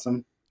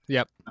awesome.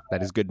 Yep.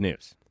 That is good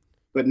news.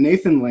 But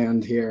Nathan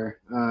Land here,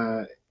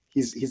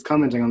 he's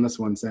commenting on this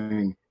one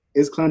saying,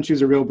 is Clown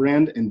Shoes a real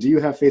brand, and do you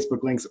have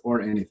Facebook links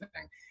or anything?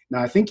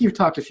 Now, I think you've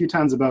talked a few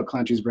times about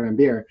Clown Shoes brand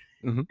beer,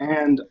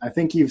 and I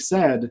think you've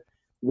said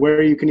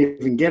where you can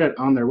even get it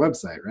on their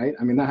website, right?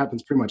 I mean, that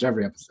happens pretty much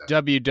every episode.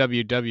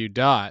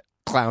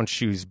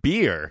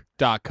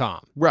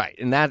 Clownshoesbeer.com. Right,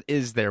 and that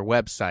is their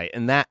website,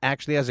 and that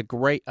actually has a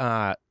great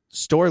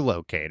store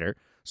locator.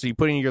 So you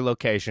put in your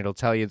location, it'll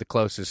tell you the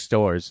closest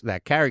stores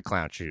that carry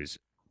Clown Shoes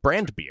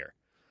brand beer.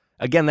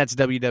 Again, that's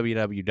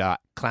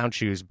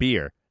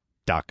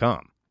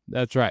www.clownshoesbeer.com.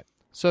 That's right.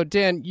 So,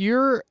 Dan,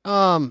 you're,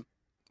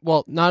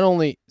 well, not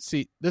only,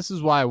 see, this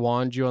is why I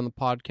wanted you on the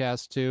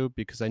podcast, too,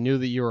 because I knew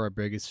that you were our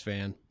biggest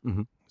fan.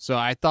 Mm-hmm. So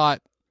I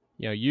thought,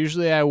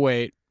 usually I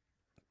wait,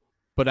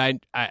 but I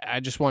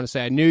just want to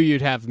say I knew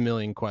you'd have a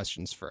million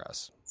questions for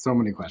us. So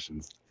many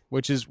questions.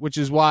 Which is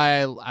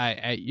why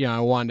I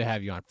wanted to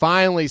have you on.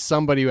 Finally,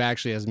 somebody who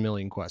actually has a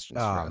million questions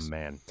for us. Oh,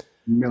 man.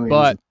 Millions.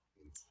 But,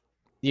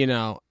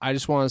 I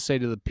just want to say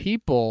to the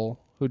people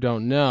who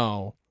don't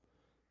know,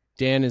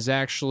 Dan is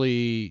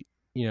actually,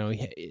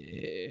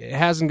 it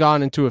hasn't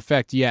gone into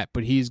effect yet,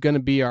 but he's going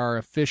to be our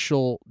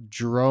official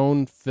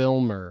drone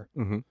filmer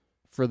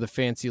for the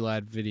Fancy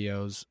Lad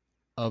videos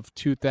of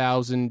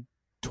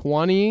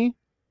 2020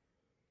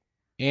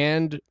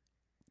 and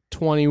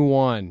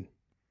 21.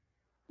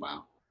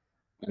 Wow.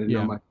 I didn't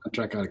know my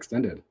contract got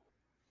extended.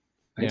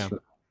 Thanks for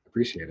that.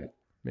 Appreciate it.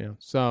 Yeah.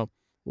 So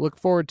look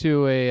forward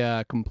to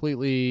a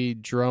completely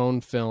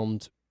drone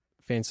filmed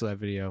Fancy Lad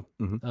video.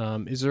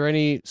 Is there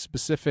any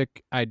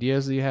specific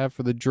ideas that you have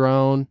for the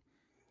drone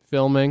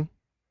filming?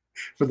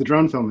 For the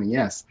drone filming,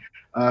 yes.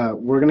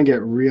 We're going to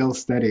get real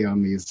steady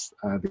on these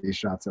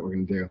shots that we're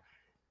going to do,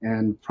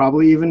 and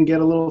probably even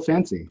get a little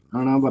fancy. I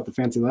don't know about the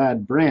Fancy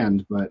Lad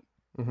brand, but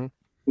we can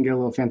get a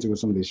little fancy with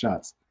some of these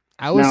shots.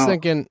 I was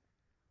thinking.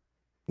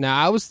 What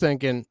are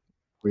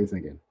you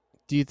thinking?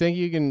 Do you think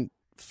you can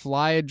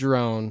fly a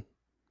drone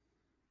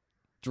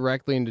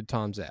directly into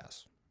Tom's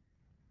ass?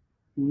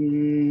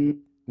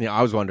 Yeah,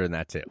 I was wondering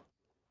that too.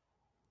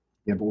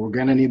 Yeah, but we're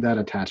going to need that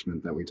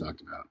attachment that we talked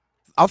about.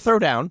 I'll throw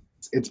down.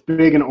 It's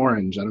big and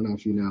orange. I don't know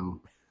if you know.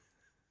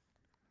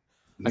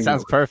 That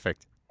sounds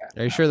perfect.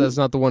 Are you sure that's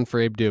not the one for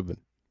Abe Dubin?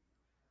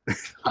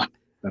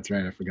 That's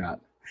right. I forgot.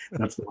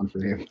 That's the one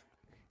for him.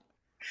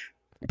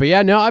 But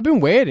yeah, no, I've been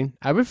waiting.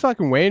 I've been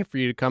fucking waiting for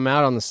you to come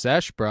out on the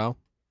sesh, bro.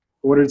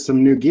 Ordered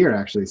some new gear,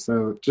 actually.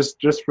 So just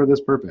for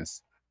this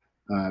purpose.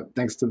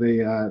 Thanks to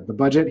the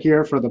budget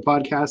here for the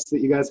podcast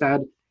that you guys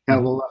had a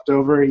little left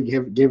over. He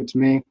gave it to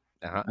me.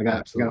 I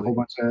got a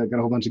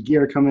whole bunch of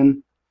gear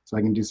coming, so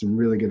I can do some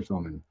really good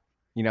filming.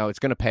 It's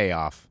going to pay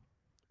off.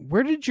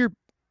 Where did your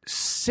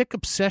sick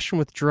obsession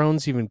with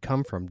drones even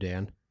come from,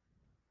 Dan?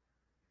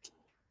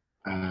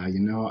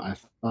 I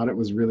thought it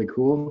was really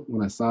cool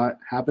when I saw it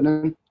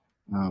happening.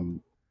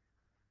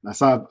 I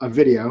saw a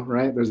video,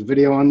 right? There's a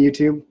video on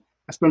YouTube.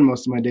 I spend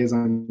most of my days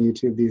on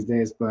YouTube these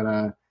days, but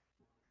I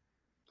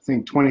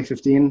think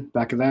 2015,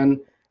 back then,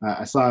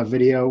 I saw a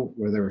video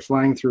where they were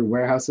flying through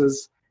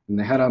warehouses, and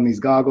they had on these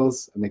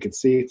goggles, and they could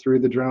see through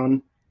the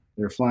drone.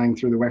 They were flying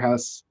through the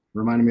warehouse,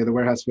 reminding me of the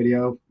warehouse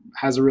video.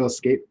 Has a real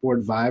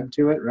skateboard vibe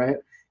to it, right?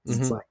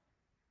 It's like,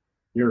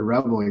 you're a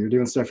rebel, you're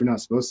doing stuff you're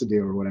not supposed to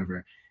do or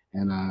whatever.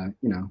 And,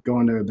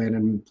 going to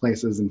abandoned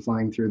places and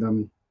flying through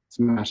them,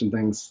 smashing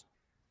things,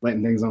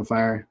 lighting things on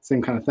fire,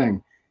 same kind of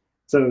thing.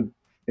 So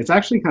it's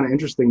actually kind of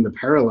interesting, the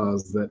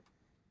parallels that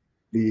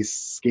the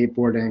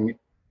skateboarding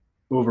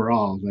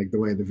overall, like the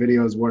way the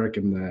videos work,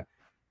 and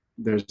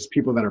there's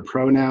people that are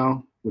pro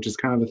now, which is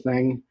kind of a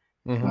thing.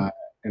 And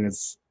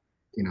it's,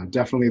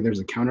 definitely there's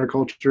a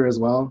counterculture as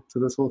well to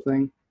this whole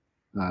thing.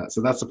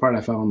 So that's the part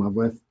I fell in love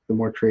with, the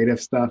more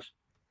creative stuff.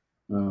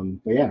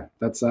 But yeah,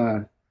 that's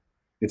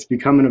it's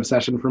become an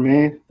obsession for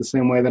me, the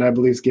same way that I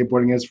believe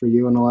skateboarding is for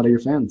you and a lot of your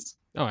fans.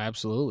 Oh,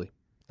 absolutely.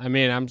 I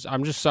mean,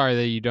 I'm just sorry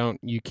that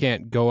you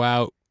can't go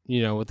out,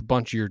 with a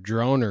bunch of your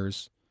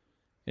droners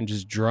and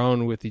just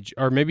drone with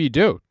or maybe you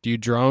do. Do you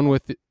drone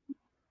with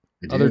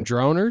other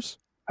droners?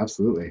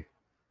 Absolutely.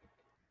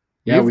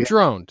 Yeah, You've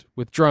droned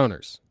with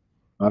droners.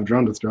 I've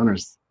droned with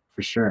droners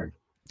for sure.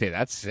 Dude,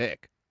 that's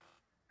sick.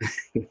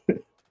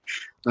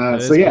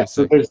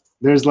 So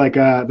there's like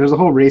there's a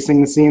whole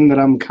racing scene that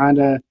I'm kind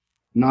of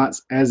not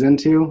as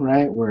into,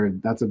 right? Where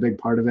that's a big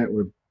part of it.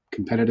 We're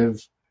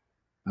competitive.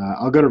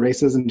 I'll go to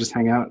races and just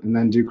hang out and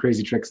then do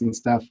crazy tricks and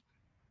stuff.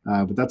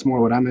 But that's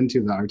more what I'm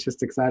into, the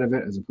artistic side of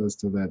it, as opposed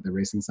to the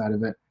racing side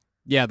of it.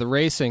 Yeah, the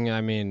racing,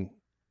 I mean,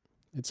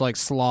 it's like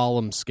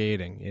slalom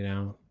skating, you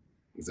know?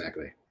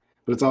 Exactly.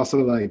 But it's also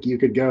like you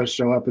could go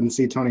show up and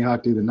see Tony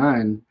Hawk do the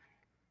 9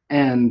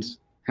 and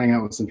hang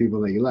out with some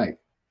people that you like.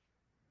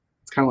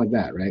 It's kind of like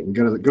that, right? We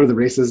go to the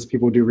races,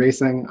 people do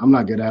racing. I'm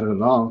not good at it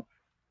at all,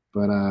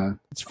 but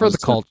It's for the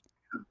cult.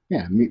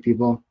 Yeah, meet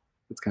people,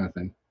 this kind of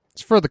thing.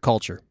 It's for the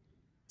culture.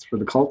 It's for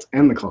the cult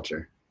and the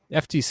culture.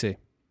 FTC.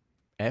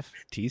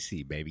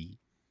 FTC, baby.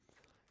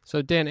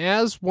 So Dan,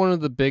 as one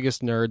of the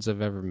biggest nerds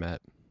I've ever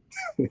met,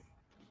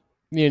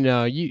 you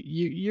know,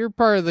 you're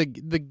part of the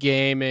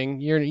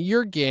gaming.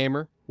 You're a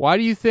gamer. Why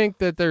do you think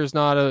that there's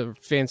not a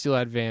Fancy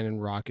Lad van in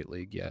Rocket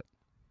League yet?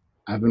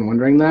 I've been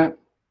wondering that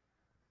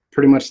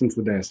pretty much since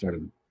the day I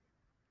started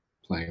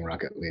playing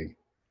Rocket League.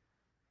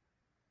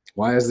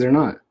 Why is there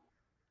not?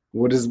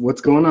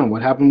 What's going on?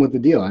 What happened with the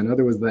deal? I know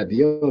there was that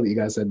deal that you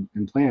guys had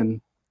in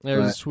plan.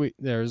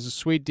 There's a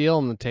sweet deal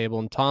on the table,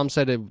 and Tom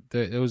said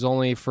it was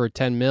only for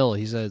 10 mil.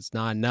 He said it's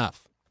not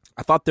enough.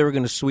 I thought they were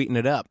going to sweeten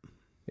it up.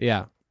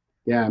 Yeah.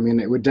 Yeah, I mean,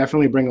 it would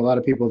definitely bring a lot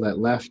of people that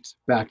left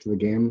back to the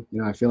game.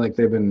 You know, I feel like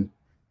they've been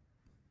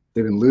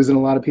losing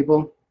a lot of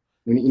people.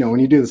 When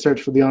you do the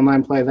search for the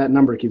online play, that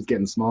number keeps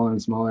getting smaller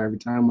and smaller every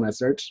time when I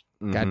search.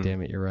 God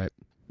damn it, you're right.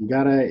 You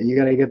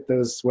gotta get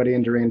those sweaty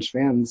and deranged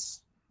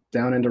fans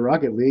down into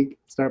Rocket League,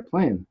 start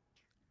playing.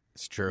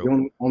 It's true.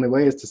 The only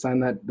way is to sign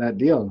that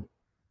deal.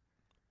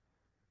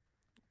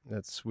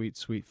 That sweet,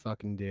 sweet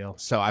fucking deal.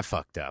 So I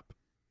fucked up.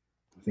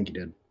 I think you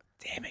did.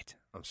 Damn it.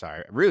 I'm sorry.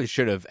 I really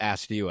should have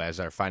asked you as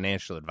our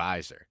financial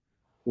advisor.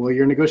 Well,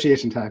 your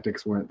negotiation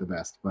tactics weren't the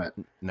best, but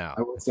No.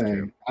 I would that's say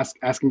true.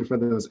 asking for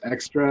those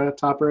extra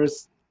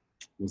toppers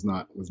was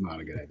not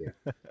a good idea.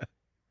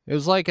 It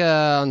was like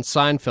on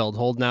Seinfeld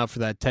holding out for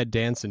that Ted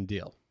Danson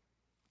deal.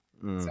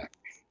 Mm.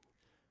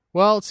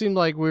 Well, it seemed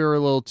like we were a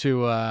little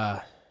too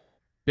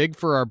big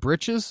for our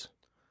britches.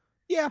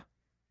 Yeah,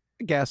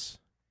 I guess.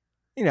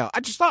 You know,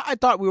 I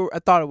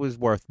thought it was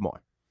worth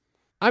more.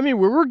 I mean,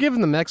 we were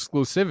giving them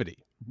exclusivity.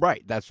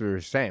 Right. That's what we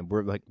were saying.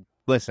 We're like,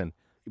 listen,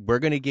 we're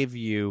going to give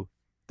you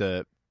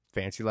the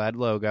Fancy Lad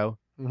logo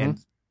and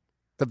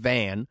the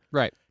van.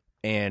 Right.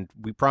 And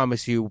we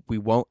promise you we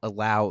won't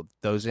allow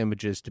those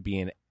images to be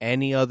in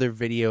any other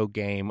video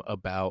game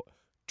about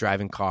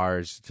driving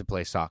cars to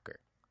play soccer.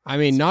 I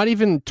mean, not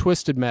even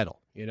Twisted Metal,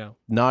 you know?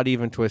 Not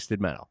even Twisted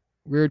Metal.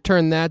 We were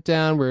turning that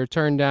down. We were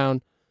turning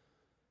down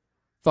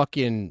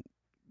fucking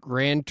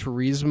Gran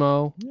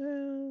Turismo.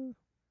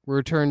 We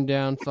were turning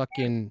down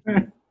fucking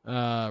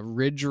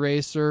Ridge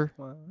Racer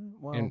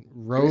and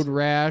Road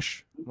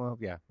Rash. Well,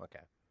 yeah, okay.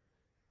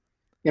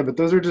 Yeah, but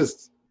those are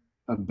just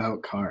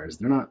about cars.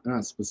 They're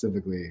not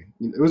specifically.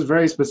 It was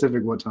very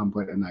specific what Tom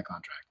put in that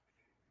contract.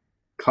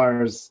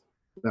 Cars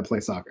that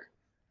play soccer.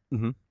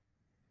 Mhm.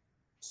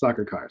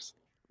 Soccer cars.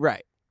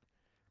 Right.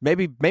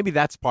 Maybe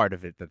that's part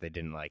of it that they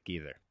didn't like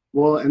either.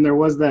 Well, and there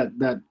was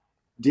that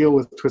deal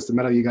with Twisted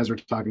Metal you guys were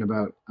talking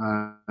about.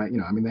 I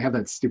mean, they have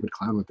that stupid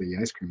clown with the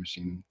ice cream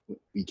machine.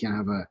 You can't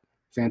have a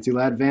Fancy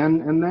Lad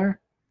van in there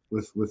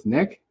with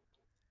Nick.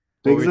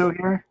 Big Zo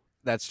here.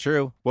 That's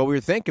true. Well, we were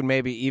thinking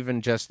maybe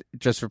even just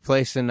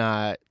replacing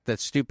that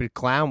stupid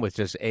clown with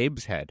just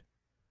Abe's head.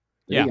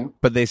 There you go.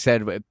 But they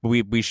said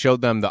we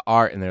showed them the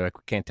art and they're like,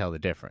 we can't tell the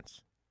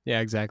difference. Yeah,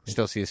 exactly.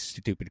 Still see a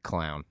stupid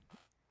clown.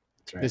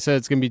 That's right. They said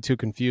it's going to be too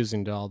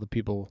confusing to all the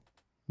people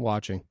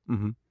watching.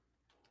 Mm-hmm.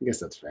 I guess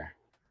that's fair.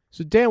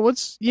 So Dan,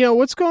 what's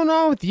going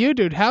on with you,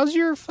 dude? How's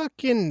your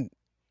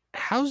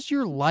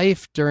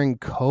life during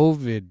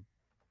COVID,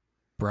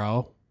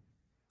 bro?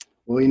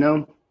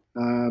 Well,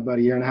 about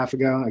a year and a half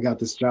ago, I got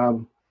this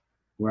job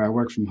where I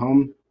work from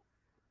home.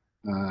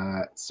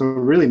 So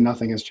really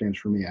nothing has changed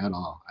for me at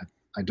all.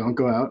 I don't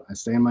go out. I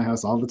stay in my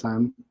house all the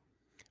time.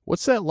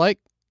 What's that like?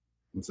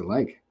 What's it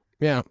like?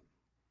 Yeah.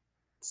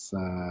 It's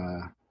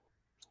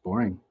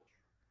boring.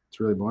 It's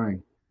really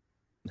boring.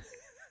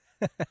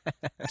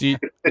 Do you,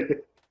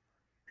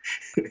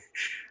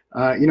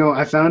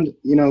 I found,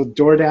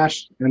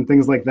 DoorDash and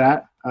things like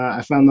that.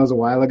 I found those a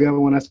while ago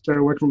when I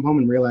started working from home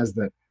and realized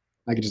that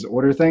I could just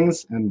order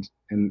things and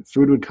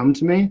food would come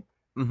to me.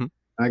 Mm-hmm.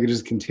 I could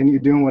just continue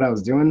doing what I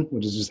was doing,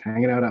 which is just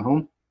hanging out at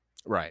home.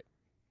 Right.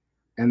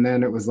 And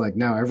then it was like,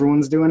 now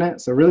everyone's doing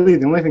it. So really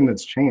the only thing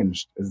that's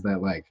changed is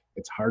that like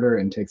it's harder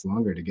and takes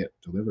longer to get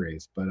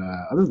deliveries. But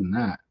other than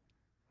that,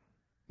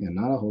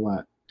 not a whole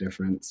lot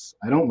difference.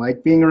 I don't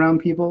like being around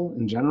people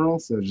in general.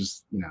 So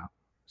just,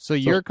 so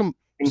your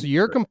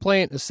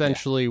complaint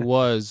essentially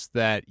was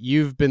that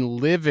you've been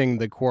living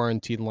the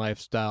quarantine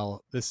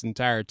lifestyle this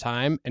entire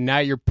time, and now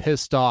you're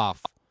pissed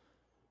off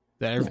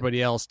that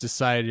everybody else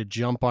decided to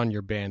jump on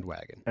your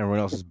bandwagon. Everyone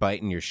else is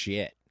biting your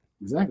shit.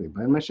 Exactly.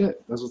 Biting my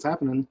shit. That's what's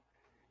happening.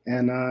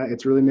 And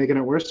it's really making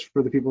it worse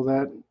for the people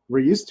that were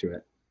used to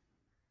it.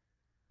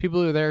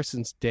 People who are there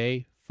since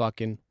day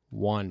fucking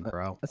one,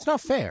 bro. That's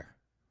not fair.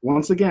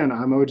 Once again,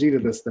 I'm OG to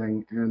this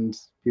thing, and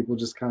people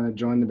just kind of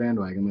join the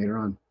bandwagon later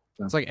on.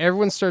 So. It's like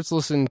everyone starts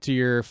listening to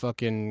your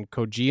fucking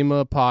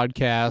Kojima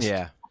podcast.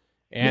 Yeah.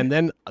 And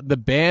then the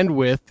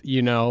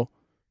bandwidth,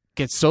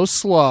 gets so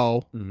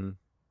slow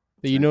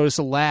that you notice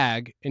a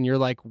lag, and you're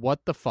like, what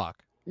the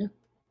fuck?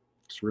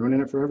 Just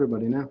ruining it for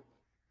everybody now.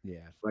 Yeah.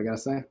 That's what I gotta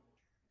say.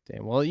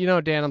 Damn. Well,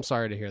 Dan, I'm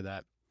sorry to hear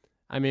that.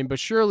 I mean, but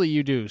surely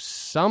you do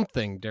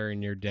something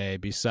during your day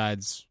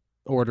besides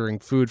ordering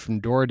food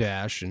from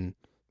DoorDash and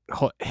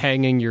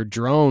hanging your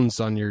drones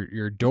on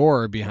your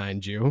door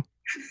behind you.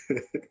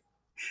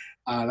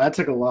 That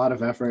took a lot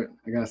of effort,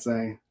 I gotta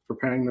say,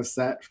 preparing this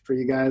set for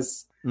you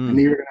guys. I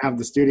knew you were gonna have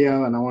the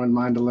studio, and I wanted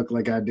mine to look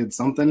like I did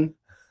something.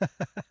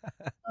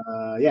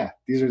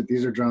 These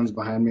are drones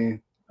behind me.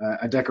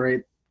 I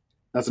decorate.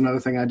 That's another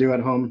thing I do at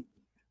home.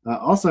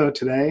 Also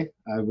today,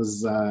 I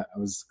was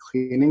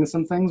cleaning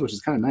some things, which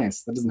is kind of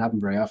nice. That doesn't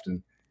happen very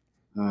often.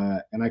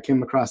 And I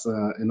came across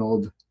an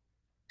old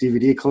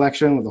DVD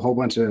collection with a whole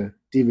bunch of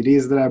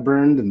DVDs that I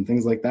burned and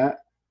things like that.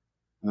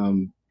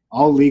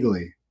 All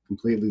legally,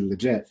 completely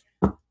legit.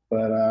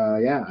 But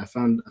I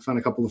found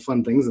a couple of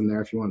fun things in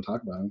there if you want to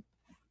talk about them.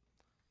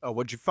 Oh,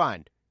 what'd you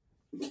find?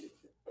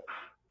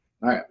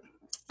 All right,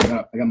 I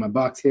got my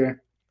box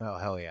here. Oh,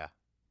 hell yeah.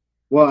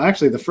 Well,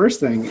 actually, the first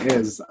thing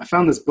is I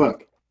found this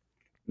book.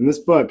 In this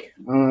book,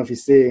 I don't know if you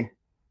see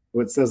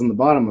what it says on the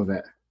bottom of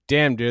it.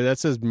 Damn, dude, that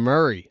says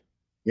Murray.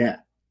 Yeah,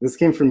 this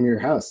came from your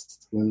house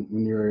when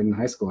you were in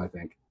high school, I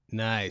think.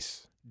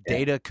 Nice.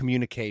 Data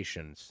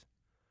communications.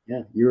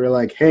 Yeah, you were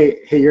like, hey,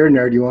 you're a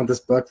nerd. You want this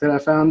book that I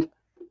found?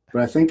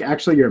 But I think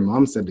actually your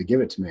mom said to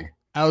give it to me.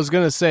 I was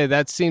going to say,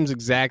 that seems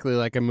exactly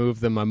like a move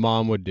that my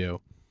mom would do.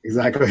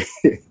 Exactly.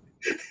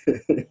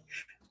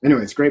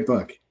 Anyways, great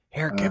book.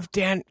 Here, give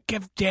Dan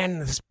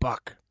this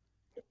book.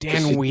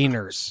 Dan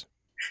Wieners.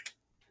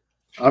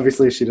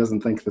 Obviously, she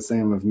doesn't think the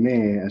same of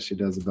me as she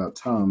does about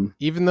Tom.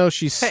 Even though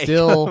she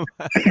still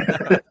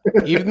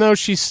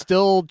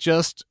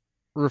just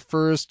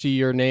refers to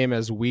your name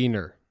as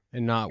Wiener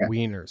and not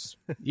Wieners,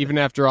 even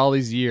after all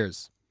these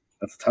years.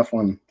 That's a tough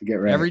one to get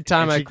right. Every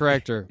time I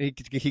correct her.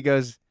 He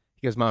goes,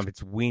 Mom,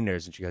 it's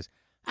wieners. And she goes,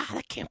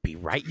 that can't be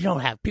right.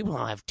 People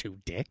don't have two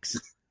dicks.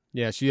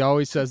 Yeah, she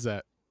always says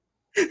that.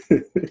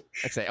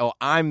 I say,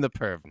 I'm the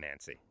perv,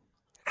 Nancy.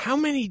 How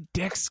many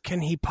dicks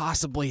can he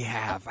possibly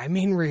have? I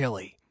mean,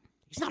 really?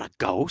 He's not a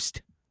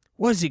ghost.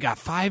 What has he got,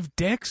 5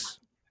 dicks?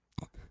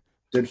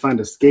 Did find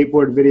a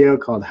skateboard video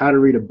called How to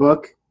Read a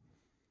Book.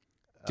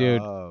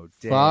 Dude, oh,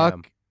 damn.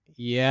 Fuck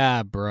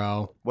yeah,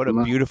 bro. What a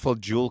beautiful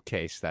jewel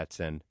case that's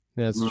in.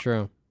 That's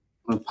true.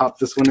 I'll pop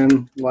this one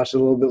in, watch it a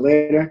little bit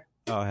later.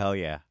 Oh, hell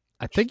yeah.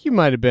 I think you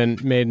might have been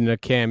made in a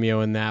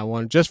cameo in that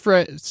one. Just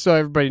so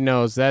everybody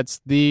knows, that's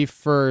the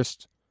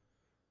first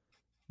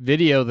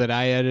video that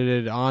I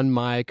edited on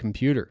my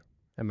computer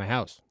at my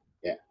house.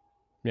 Yeah.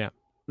 Yeah.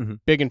 Mm-hmm.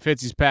 Big and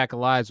Fitzy's Pack of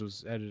Lies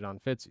was edited on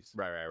Fitzy's.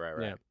 Right.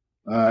 Yeah.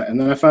 And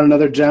then I found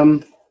another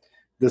gem,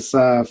 this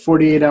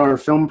 48-hour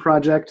film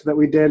project that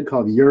we did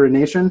called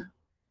Urination.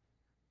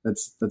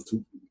 That's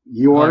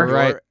your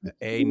right.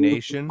 A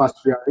Nation.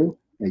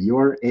 Yeah,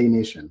 Your A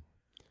Nation.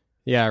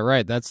 Yeah,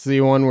 right. That's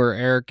the one where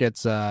Eric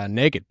gets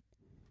naked.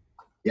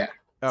 Yeah.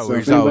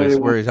 Oh, So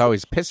where he's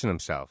always pissing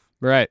himself.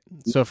 Right.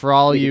 So for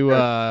all you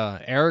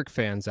Eric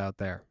fans out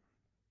there,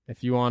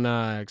 if you want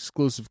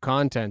exclusive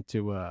content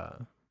to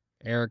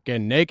Eric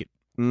getting naked,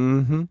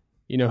 mm-hmm.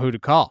 you know who to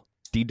call.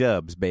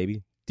 D-Dubs,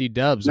 baby.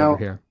 D-Dubs Now, over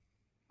here.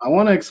 I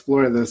want to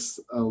explore this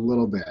a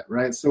little bit,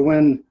 right? So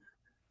when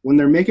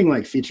they're making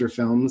like feature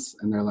films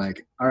and they're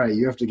like, all right,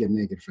 you have to get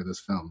naked for this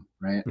film,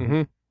 right?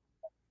 Mm-hmm.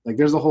 Like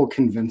there's a whole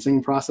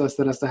convincing process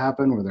that has to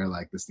happen where they're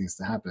like, this needs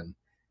to happen.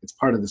 It's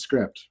part of the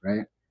script,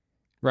 right?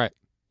 Right.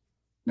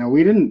 Now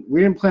we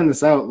didn't plan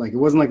this out. Like it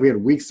wasn't like we had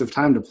weeks of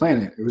time to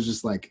plan it. It was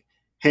just like,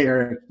 hey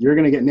Eric, you're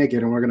gonna get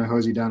naked and we're gonna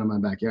hose you down in my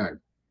backyard.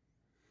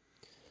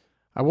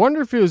 I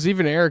wonder if it was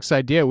even Eric's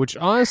idea, which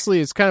honestly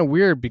is kind of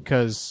weird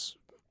because,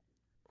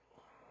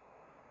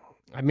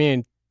 I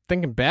mean,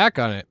 thinking back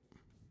on it,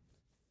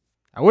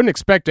 I wouldn't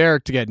expect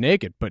Eric to get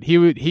naked, but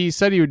he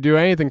said he would do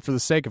anything for the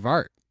sake of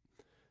art.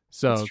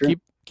 So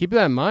keep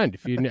that in mind.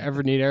 If you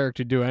ever need Eric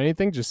to do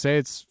anything, just say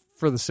it's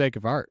for the sake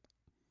of art.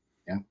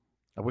 Yeah.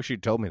 I wish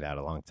you'd told me that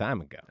a long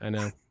time ago. I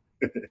know.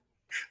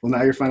 Well,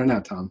 now you're finding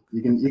out, Tom.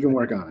 You can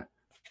work on it.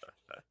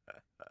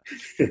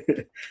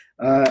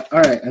 All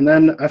right, and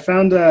then I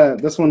found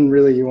this one.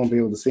 Really, you won't be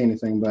able to see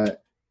anything,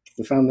 but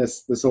I found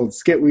this old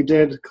skit we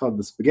did called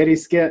the Spaghetti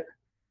Skit.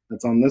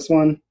 That's on this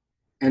one,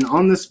 and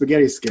on this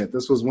Spaghetti Skit,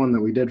 this was one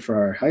that we did for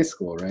our high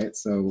school, right?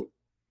 So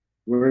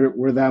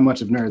we're that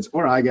much of nerds,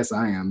 or I guess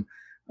I am,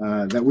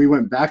 that we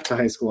went back to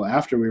high school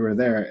after we were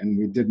there, and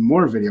we did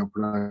more video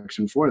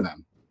production for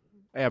them.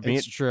 Yeah,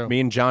 It's true. Me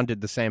and John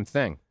did the same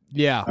thing.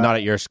 Yeah. Not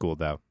at your school,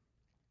 though.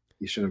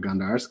 You should have gone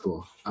to our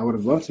school. I would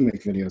have loved to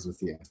make videos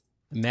with you.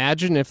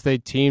 Imagine if they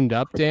teamed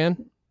up,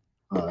 Dan.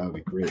 Oh, that would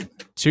be great.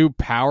 2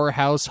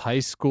 powerhouse high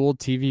school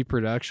TV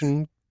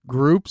production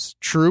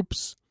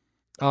troops.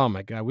 Oh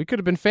my God, we could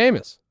have been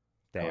famous.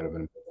 That would have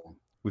Damn, been.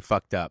 we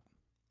fucked up.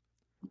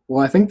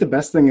 Well, I think the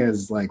best thing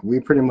is like we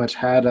pretty much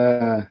had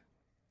like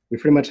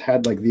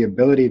the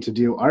ability to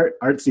do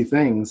artsy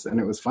things, and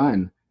it was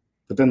fine.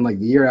 But then like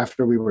the year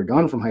after we were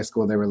gone from high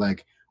school, they were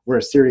like, we're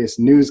a serious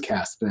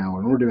newscast now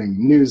and we're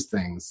doing news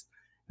things.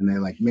 And they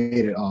like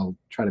made it all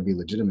try to be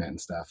legitimate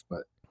and stuff.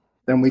 But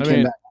then we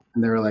came back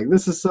and they were like,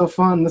 this is so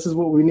fun. This is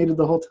what we needed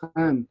the whole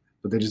time.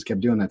 But they just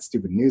kept doing that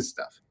stupid news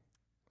stuff.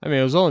 I mean,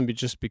 it was only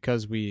just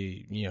because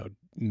we,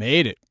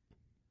 made it.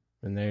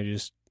 And they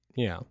just,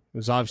 it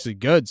was obviously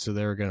good, so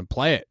they were going to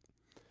play it.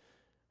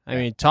 I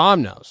mean,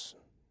 Tom knows.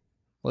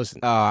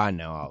 Listen. Oh, I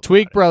know. All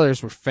Tweak about it.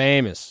 Brothers were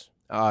famous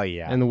Oh,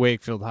 yeah. in the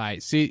Wakefield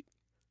Heights. See,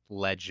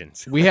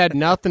 Legends. we had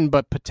nothing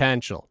but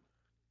potential.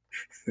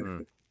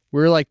 Mm.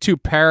 We were like two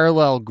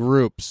parallel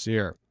groups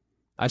here.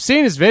 I've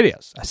seen his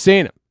videos. I've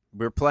seen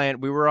him.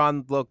 We were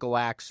on local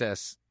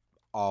access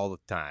all the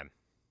time.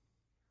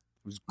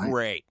 It was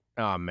great.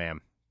 Oh, man.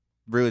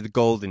 Really the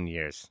golden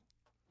years.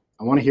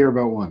 I want to hear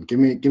about one. Give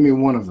me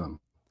one of them.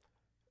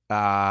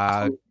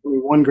 Give me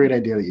one great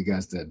idea that you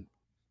guys did.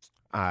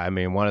 I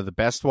mean, one of the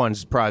best ones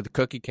is probably the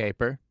Cookie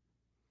Caper.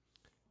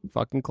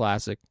 Fucking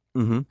classic.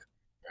 Mm-hmm.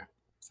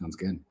 Sounds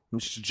good.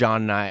 Just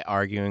John and I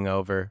arguing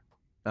over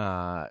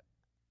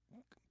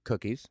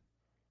cookies.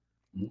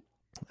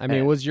 I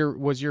mean, was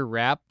your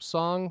rap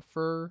song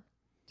for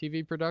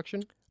TV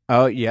production?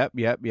 Oh, yep.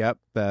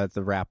 The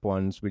rap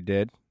ones we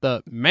did.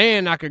 The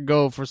man, I could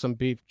go for some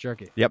beef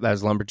jerky. Yep, that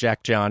was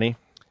Lumberjack Johnny.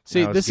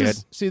 See, That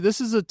was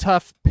this is a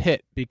tough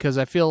pit because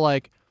I feel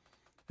like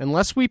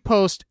unless we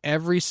post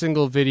every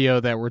single video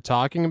that we're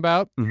talking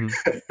about,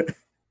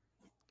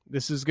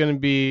 this is going to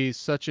be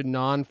such a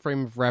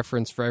non-frame of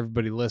reference for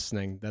everybody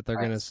listening that they're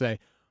going to say,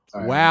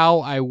 wow,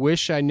 I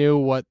wish I knew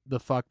what the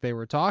fuck they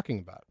were talking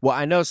about. Well,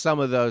 I know some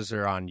of those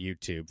are on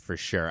YouTube for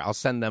sure. I'll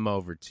send them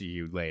over to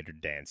you later,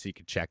 Dan, so you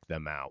can check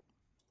them out.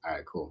 All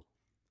right, cool.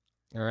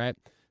 All right.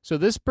 So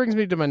this brings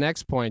me to my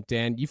next point,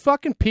 Dan. You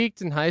fucking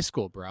peaked in high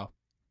school, bro.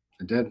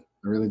 I did.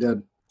 I really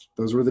did.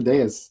 Those were the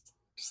days.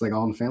 Just like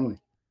All in the Family.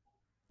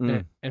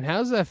 Mm. And how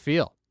does that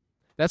feel?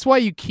 That's why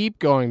you keep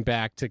going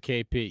back to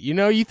KP.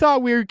 You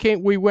thought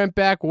we went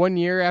back 1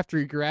 year after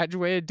you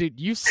graduated. Dude,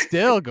 you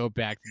still go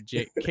back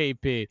to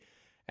KP.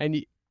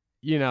 And,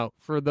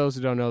 for those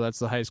who don't know, that's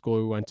the high school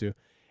we went to.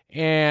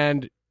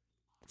 And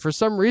for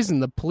some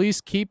reason, the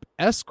police keep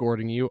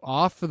escorting you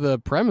off of the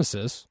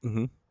premises.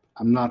 Mm-hmm.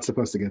 I'm not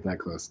supposed to get that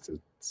close to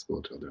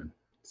school children.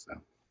 So,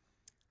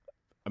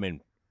 I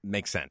mean,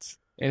 makes sense.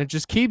 And it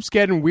just keeps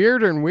getting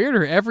weirder and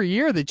weirder every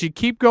year that you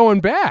keep going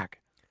back.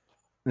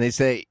 And they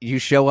say you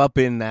show up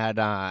in that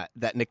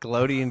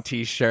Nickelodeon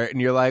T-shirt, and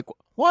you're like,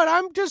 "What?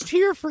 I'm just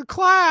here for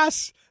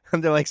class."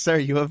 And they're like, "Sir,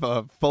 you have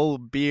a full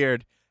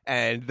beard,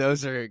 and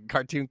those are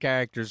cartoon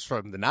characters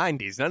from the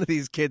 '90s. None of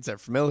these kids are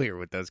familiar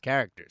with those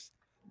characters."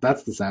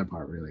 that's the sad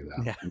part, really,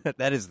 though. Yeah,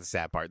 that is the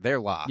sad part. They're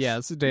lost. Yeah,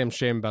 it's a damn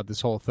shame about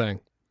this whole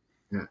thing.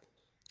 Yeah.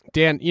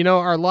 Dan,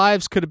 our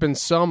lives could have been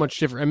so much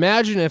different.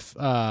 Imagine if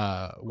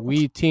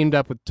we teamed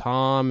up with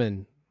Tom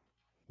and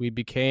we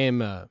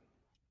became a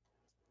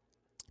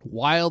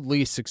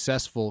wildly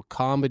successful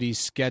comedy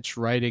sketch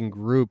writing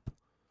group,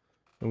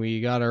 and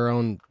we got our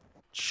own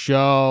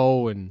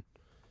show, and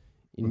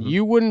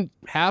you wouldn't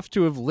have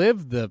to have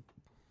lived the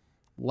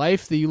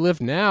life that you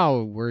live now,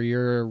 where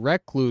you're a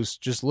recluse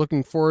just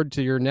looking forward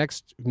to your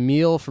next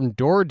meal from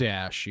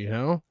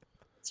DoorDash.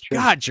 It's true.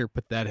 God, you're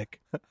pathetic.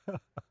 I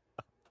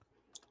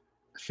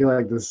feel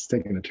like this is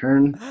taking a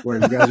turn. Where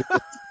you guys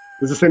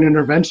is this an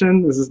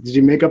intervention? Did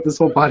you make up this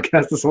whole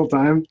podcast this whole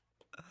time?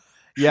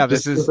 Yeah,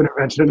 this is an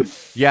intervention.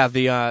 Yeah,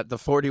 the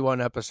 41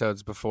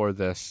 episodes before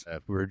this,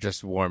 we were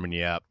just warming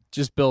you up.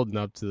 Just building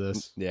up to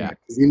this. Yeah,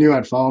 because you knew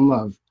I'd fall in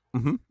love.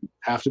 Mm-hmm.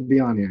 Have to be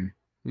on here.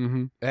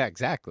 Mm-hmm. Yeah,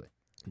 exactly.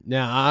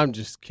 No, I'm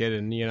just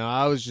kidding.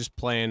 I was just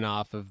playing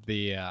off of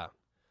the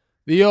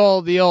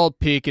old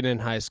peaking in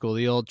high school,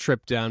 the old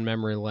trip down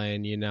memory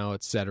lane,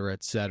 et cetera,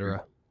 et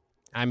cetera.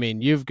 I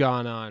mean, you've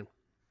gone on.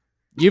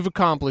 You've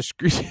accomplished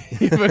great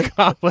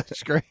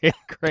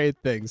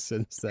things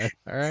since then.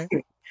 All right.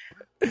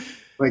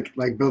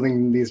 Like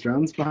building these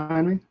drones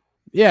behind me,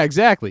 Yeah,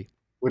 exactly.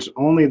 which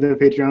only the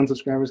Patreon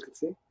subscribers could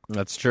see.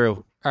 That's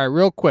true. All right,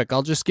 real quick.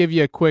 I'll just give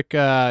you a quick.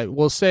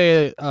 We'll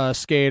say a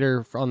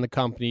skater on the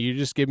company. You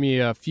just give me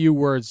a few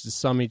words to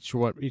sum each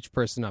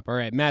person up. All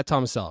right, Matt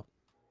Tomasello.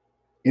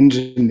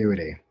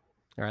 Ingenuity.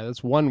 All right,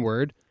 that's one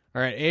word.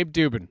 All right, Abe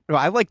Dubin. Well,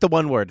 I like the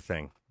one word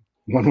thing.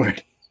 One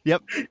word.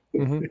 Yep.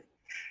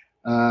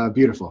 Mm-hmm.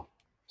 Beautiful.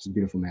 Just a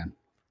beautiful man.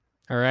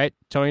 All right,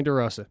 Tony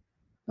DeRosa.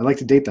 I'd like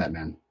to date that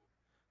man.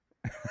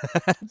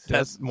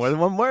 That's more than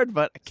one word,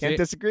 but I can't See,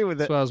 disagree with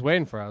That's it. what I was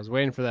waiting for. I was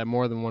waiting for that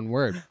more than one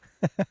word.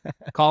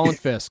 Colin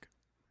Fisk.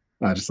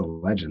 Just a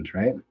legend,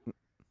 right?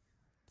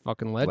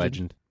 Fucking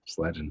legend. Just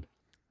legend.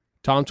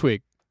 Tom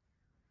Tweak.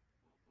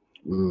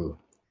 Ooh.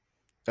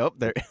 Oh,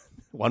 there.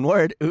 One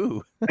word.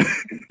 Ooh.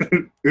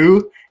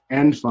 Ooh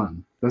and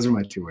fun. Those are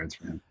my 2 words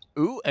for him.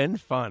 Ooh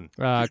and fun.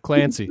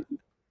 Clancy.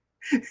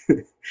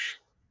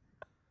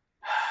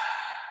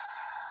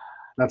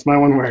 That's my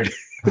one word.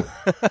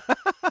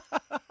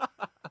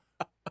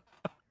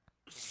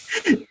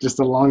 Just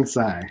a long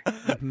sigh.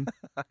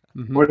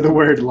 Mm-hmm. Or the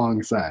word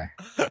long sigh.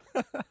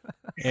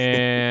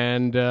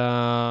 And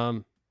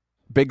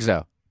Big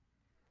Zo.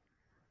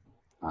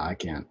 I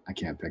can't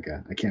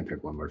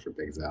pick one word for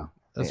Big Zo.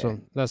 That's what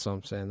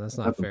I'm saying. That's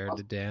not That's fair to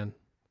impossible. Dan.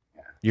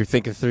 You're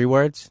thinking 3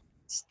 words?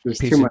 There's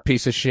too much,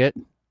 Piece of shit.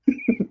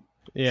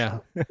 Yeah.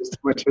 there's too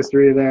much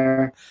history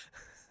there.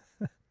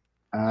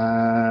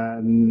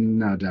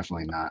 No,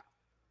 definitely not.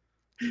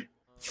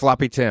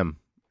 Floppy Tim.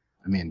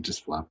 I mean,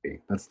 just floppy.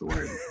 That's the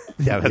word.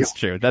 Yeah, that's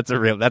true. That's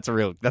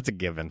a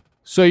given.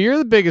 So you're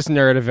the biggest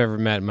nerd I've ever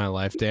met in my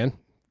life, Dan.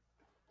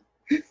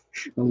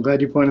 I'm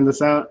glad you pointed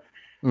this out.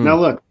 Mm. Now,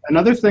 look,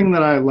 another thing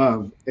that I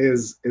love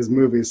is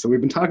movies. So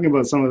we've been talking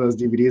about some of those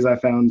DVDs I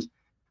found.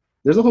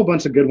 There's a whole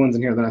bunch of good ones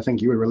in here that I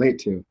think you would relate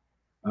to.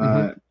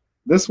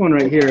 This one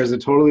right here is a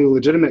totally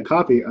legitimate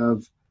copy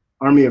of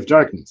Army of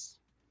Darkness.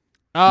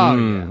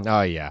 Oh,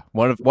 Oh yeah.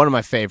 One of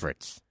my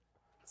favorites.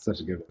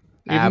 Such a good one.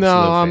 even Absolute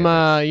though I'm,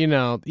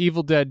 favorites.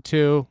 Evil Dead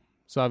 2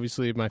 is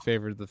obviously my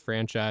favorite of the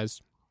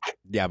franchise.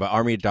 Yeah, but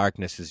Army of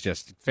Darkness is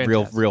just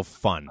Fantastic. real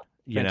fun.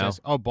 You know.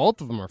 Fantastic. Oh,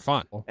 both of them are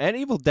fun. And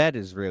Evil Dead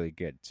is really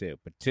good too.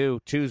 But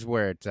two's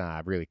where it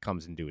really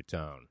comes into its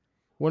own.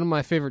 One of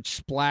my favorite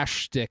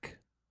splash stick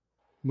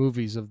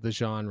movies of the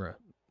genre.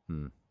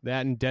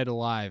 That and Dead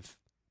Alive.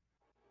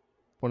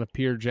 One of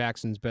Peter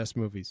Jackson's best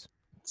movies.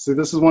 So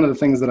this is one of the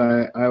things that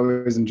I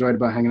always enjoyed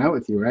about hanging out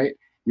with you, right?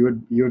 You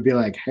would be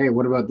like, hey,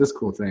 what about this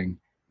cool thing?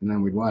 And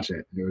then we'd watch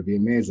it. It would be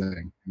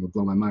amazing. It would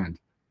blow my mind.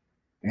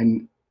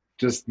 And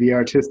just the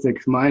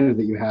artistic mind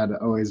that you had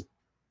always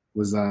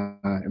was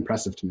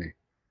impressive to me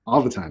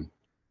all the time.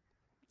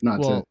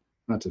 Not to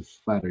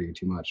flatter you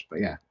too much, but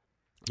yeah.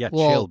 Yeah,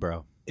 Well, chill,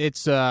 bro.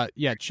 It's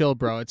chill,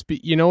 bro.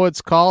 You know what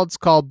it's called? It's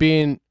called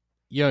being,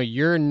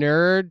 you're a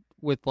nerd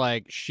with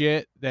like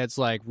shit that's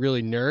like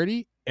really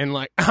nerdy, and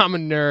like I'm a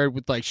nerd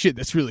with like shit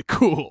that's really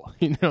cool.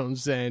 You know what I'm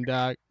saying,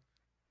 dog?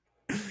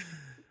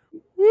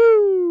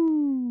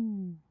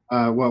 Woo!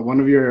 What one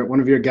of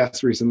your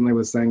guests recently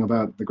was saying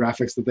about the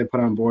graphics that they put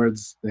on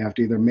boards. They have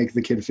to either make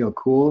the kid feel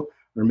cool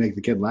or make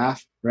the kid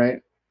laugh,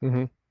 right?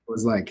 Mm-hmm. It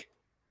was like,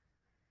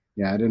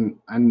 yeah, I didn't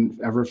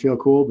ever feel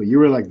cool, but you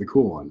were like the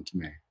cool one to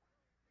me,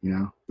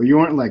 But you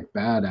weren't like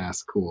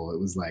badass cool. It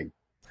was like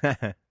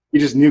you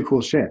just knew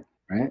cool shit,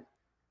 right?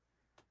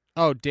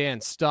 Oh,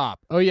 Dan,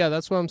 stop. Oh yeah,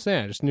 that's what I'm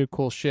saying. I just knew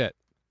cool shit.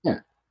 Yeah.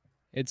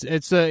 It's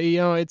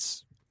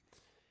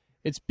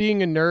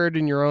being a nerd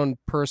in your own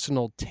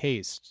personal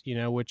taste,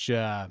 which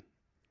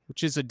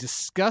is a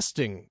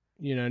disgusting,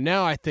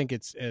 now I think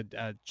it's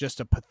just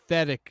a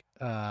pathetic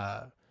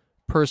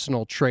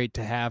personal trait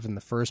to have in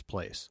the first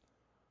place.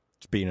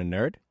 It's being a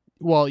nerd.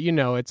 Well,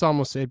 it's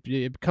almost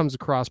it comes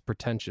across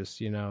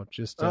pretentious,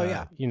 just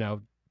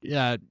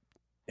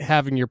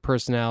having your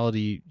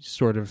personality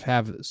sort of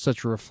have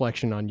such a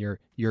reflection on your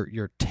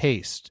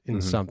taste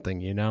in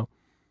something,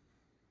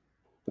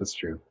 That's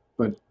true.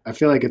 But I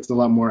feel like it's a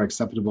lot more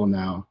acceptable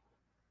now.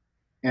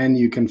 And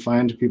you can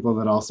find people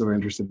that also are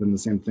interested in the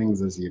same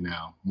things as you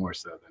now, more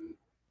so than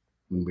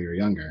when we were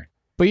younger.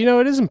 But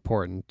it is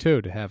important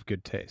too to have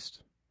good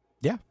taste.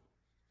 Yeah,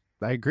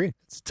 I agree.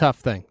 It's a tough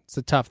thing.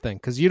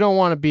 Because you don't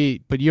want to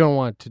be, but you don't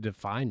want it to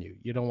define you.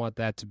 You don't want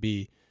that to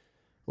be.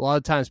 A lot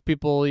of times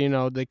people,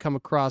 they come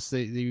across,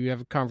 you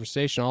have a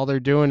conversation. All they're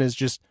doing is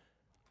just,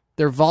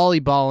 they're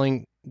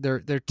volleyballing,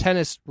 they're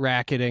tennis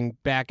racketing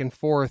back and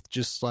forth,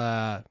 just,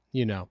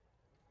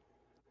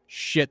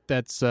 shit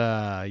that's,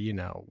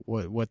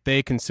 what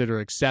they consider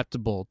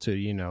acceptable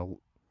to,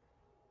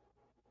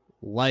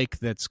 like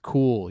that's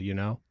cool,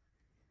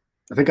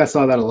 I think I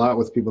saw that a lot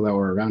with people that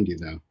were around you,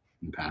 though,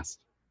 in the past.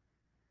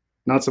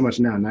 Not so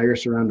much now. Now you're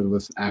surrounded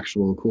with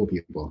actual cool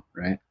people,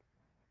 right?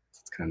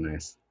 It's kind of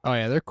nice. Oh,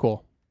 yeah, they're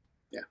cool.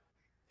 Yeah.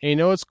 And you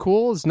know what's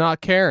cool is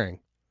not caring.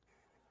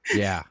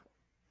 Yeah.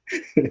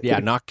 Yeah,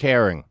 not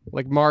caring.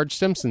 Like Marge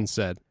Simpson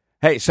said.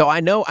 Hey, so I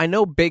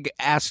know Big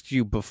asked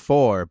you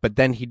before, but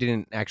then he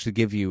didn't actually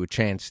give you a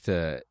chance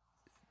to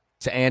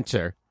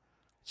answer.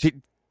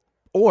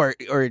 Or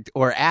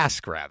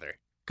ask rather.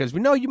 Because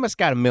we know you must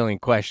got a million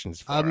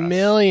questions for us. A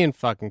million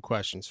fucking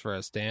questions for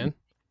us, Dan.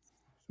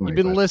 You've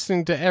been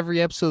listening to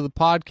every episode of the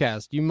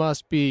podcast. You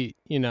must be,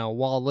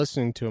 while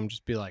listening to them,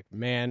 just be like,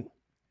 man,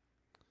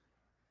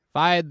 if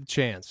I had the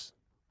chance,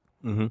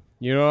 you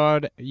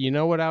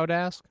know what I would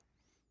ask?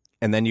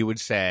 And then you would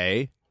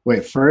say,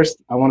 Wait,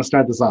 first, I want to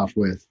start this off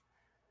with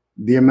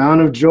the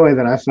amount of joy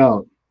that I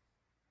felt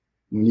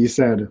when you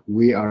said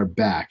we are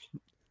back.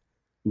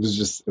 It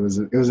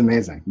was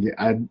amazing. Yeah,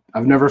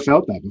 I've never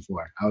felt that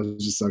before. I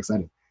was just so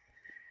excited.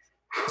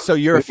 So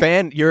you're a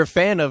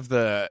fan of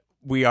the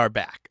We Are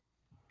Back.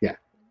 Yeah.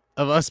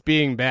 Of us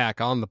being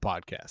back on the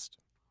podcast.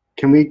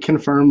 Can we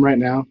confirm right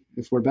now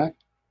if we're back?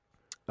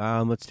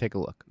 Let's take a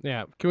look.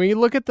 Yeah. Can we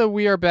look at the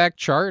We Are Back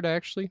chart,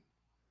 actually?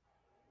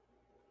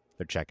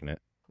 They're checking it.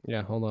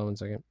 Yeah, hold on one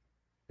second.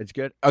 It's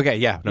good? Okay,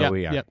 yeah. No, Yep,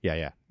 we are. yep.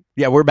 Yeah.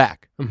 Yeah, we're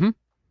back. Mm-hmm.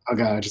 Oh,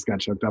 God, I just got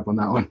choked up on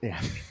that one.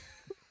 Yeah.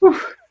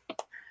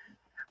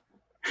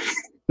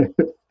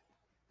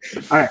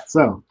 All right,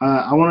 so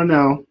I want to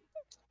know.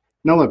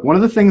 Now, look, one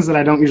of the things that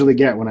I don't usually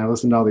get when I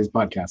listen to all these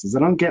podcasts is I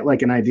don't get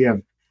like an idea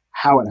of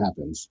how it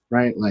happens,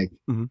 right? Like,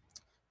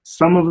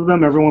 some of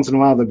them, every once in a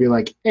while, they'll be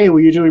like, hey,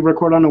 we usually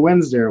record on a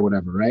Wednesday or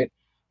whatever, right?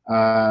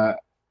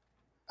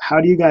 How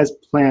do you guys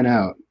plan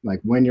out, like,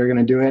 when you're going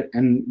to do it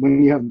and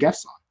when you have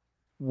guests on?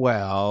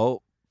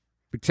 Well,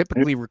 we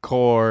typically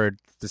record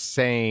the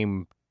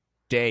same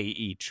day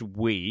each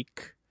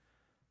week,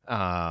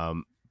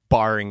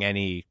 barring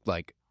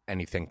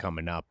anything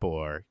coming up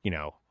or,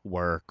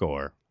 work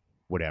or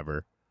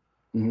whatever.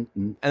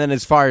 Mm-hmm. And then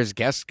as far as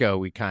guests go,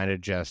 we kind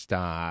of just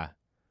have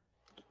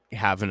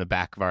in the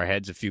back of our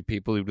heads a few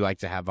people we'd like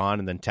to have on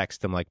and then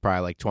text them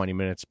probably 20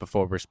 minutes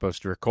before we're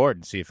supposed to record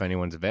and see if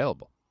anyone's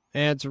available.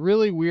 And it's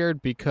really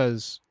weird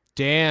because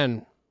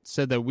Dan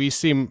said that we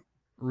seem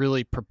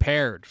really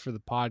prepared for the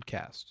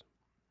podcast.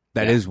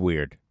 That is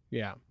weird.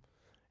 Yeah.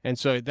 And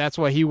so that's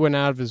why he went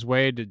out of his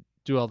way to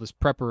do all this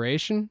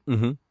preparation.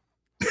 Mm-hmm.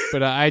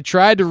 But I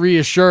tried to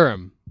reassure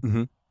him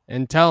Mm-hmm.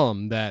 and tell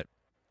him that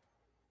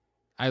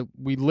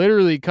we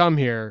literally come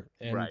here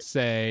and Right.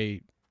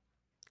 say,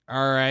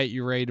 all right,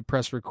 you ready to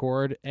press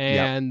record?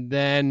 And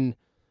then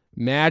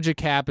magic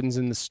happens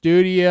in the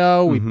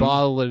studio. We Mhm.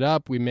 bottle it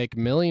up. We make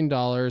 $1 million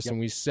and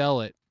we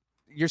sell it.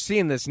 You're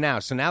seeing this now,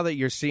 so now that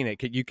you're seeing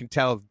it, you can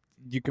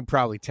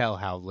probably tell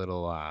how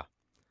little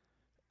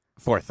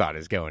forethought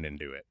is going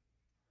into it.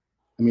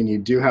 I mean, you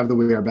do have the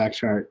We Are Back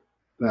chart.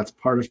 That's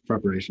part of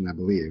preparation, I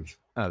believe.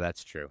 Oh,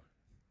 that's true.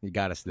 You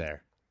got us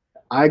there.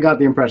 I got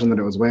the impression that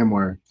it was way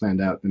more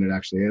planned out than it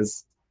actually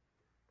is.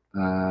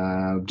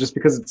 Just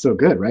because it's so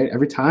good, right?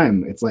 Every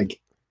time it's like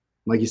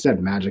you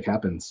said, magic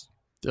happens.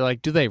 They're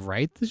like, do they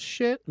write this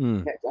shit?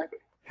 Mm. Yeah, exactly.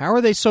 How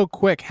are they so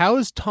quick? How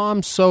is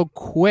Tom so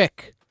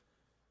quick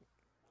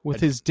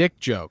with his dick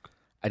joke?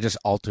 I just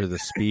alter the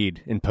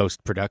speed in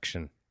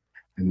post-production.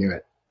 I knew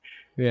it.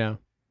 Yeah.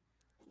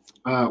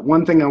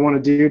 One thing I want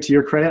to do to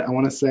your credit, I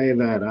want to say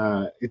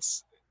that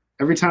it's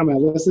every time I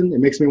listen, it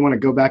makes me want to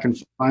go back and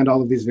find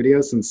all of these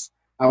videos since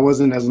I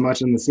wasn't as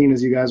much in the scene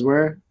as you guys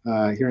were,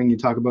 hearing you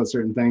talk about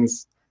certain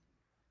things.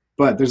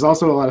 But there's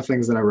also a lot of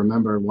things that I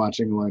remember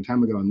watching a long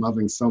time ago and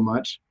loving so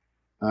much.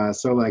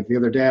 So like the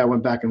other day, I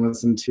went back and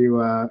listened to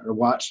or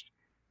watched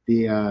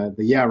the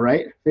Yeah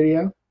Right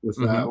video with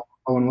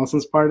Owen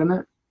Wilson's part in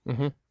it.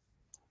 Mm-hmm.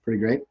 Pretty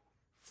great.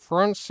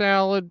 Front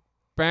salad,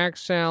 back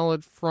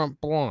salad, front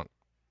blunt.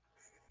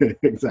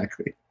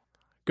 Exactly.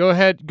 Go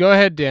ahead,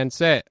 Dan.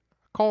 Say it.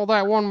 Call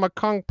that one my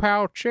Kung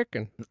Pao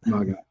chicken.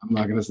 I'm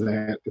not gonna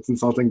say it. It's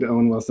insulting to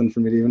Owen Wilson for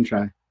me to even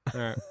try.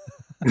 All right.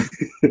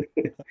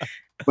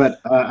 But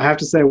I have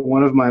to say,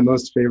 one of my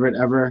most favorite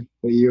ever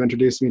that you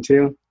introduced me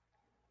to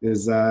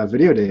is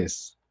Video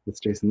Days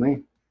with Jason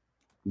Lee.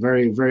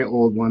 Very, very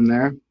old one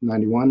there,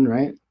 91,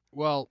 right?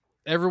 Well,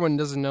 everyone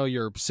doesn't know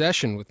your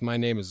obsession with My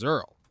Name is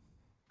Earl.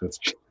 That's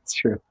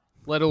true.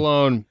 Let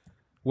alone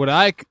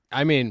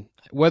I mean,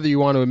 whether you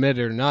want to admit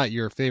it or not,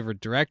 your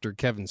favorite director,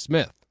 Kevin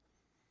Smith.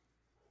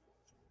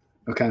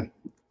 Okay.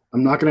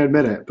 I'm not going to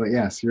admit it, but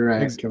yes, you're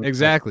right.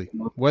 Exactly.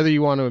 Whether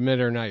you want to admit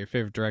it or not, your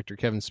favorite director,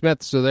 Kevin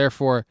Smith. So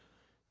therefore,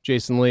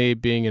 Jason Lee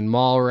being in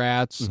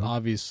Mallrats,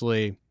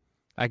 obviously,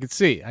 I could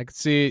see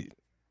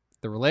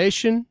the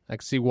relation. I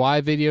could see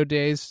why Video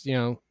Days,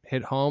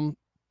 hit home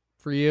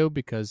for you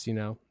because,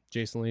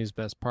 Jason Lee's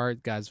best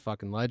part, guy's a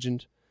fucking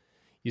legend.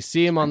 You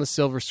see him on the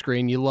silver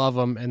screen, you love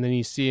him, and then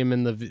you see him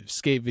in the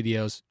skate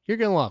videos, you're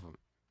going to love him.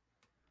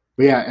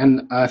 But yeah,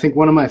 and I think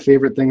one of my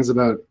favorite things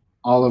about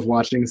all of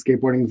watching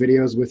skateboarding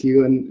videos with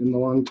you in the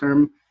long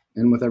term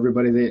and with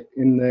everybody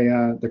in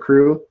the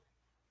crew,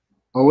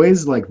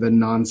 always like the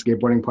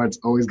non-skateboarding parts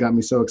always got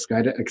me so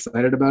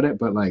excited about it.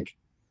 But like,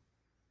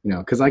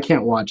 because I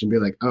can't watch and be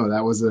like, oh,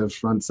 that was a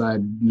front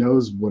side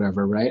nose,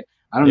 whatever, right?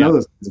 I don't know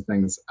those kinds of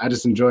things. I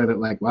just enjoy that,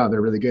 like, wow,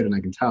 they're really good and I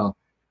can tell.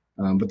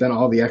 But then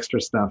all the extra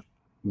stuff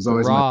was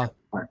always my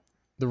favorite part.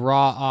 The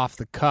raw off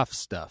the cuff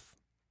stuff.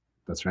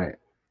 That's right.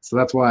 So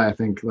that's why I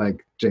think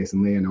like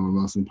Jason Lee and Owen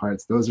Wilson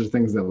parts, those are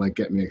things that like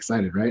get me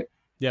excited, right?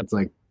 Yep. It's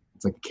like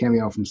a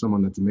cameo from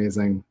someone that's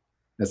amazing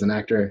as an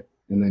actor,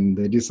 and then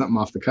they do something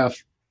off the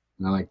cuff,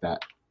 and I like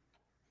that.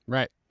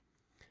 Right.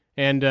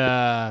 And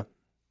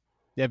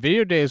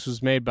Video Days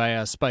was made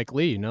by Spike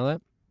Lee, you know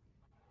that?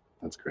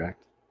 That's correct.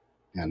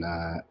 And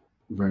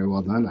very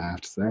well done, I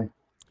have to say.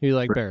 Who you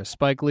like better,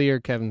 Spike Lee or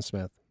Kevin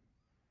Smith?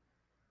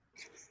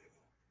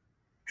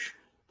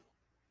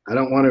 I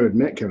don't want to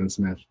admit Kevin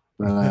Smith,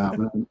 but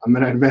I'm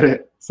going to admit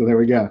it. So there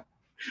we go.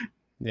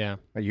 Yeah.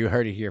 You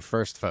heard it here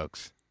first,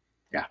 folks.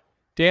 Yeah.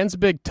 Dan's a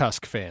big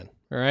Tusk fan,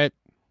 all right?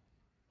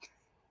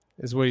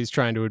 Is what he's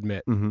trying to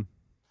admit. Mm-hmm.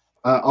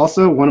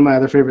 Also, one of my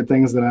other favorite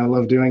things that I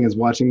love doing is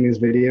watching these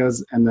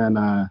videos. And then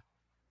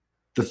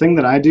the thing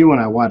that I do when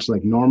I watch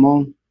like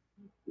normal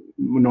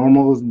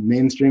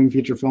mainstream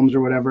feature films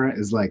or whatever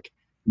is like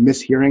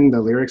mishearing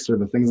the lyrics or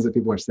the things that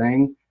people are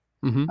saying.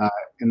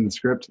 In the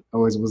script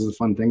always was a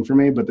fun thing for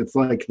me, but it's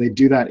like they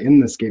do that in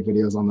the skate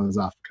videos on those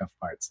off the cuff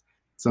parts.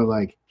 So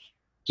like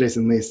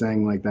Jason Lee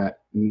saying like that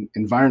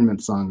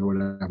environment song or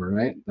whatever,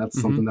 right? That's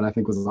something that I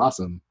think was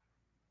awesome.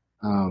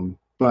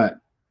 But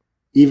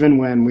even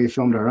when we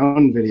filmed our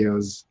own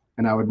videos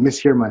and I would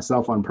mishear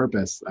myself on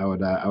purpose, I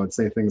would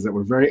say things that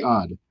were very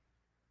odd.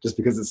 just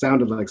because it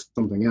sounded like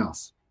something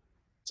else.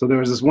 So there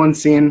was this one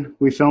scene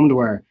we filmed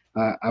where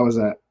I was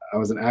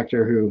an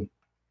actor who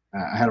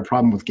I had a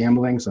problem with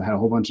gambling, so I had a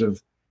whole bunch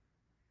of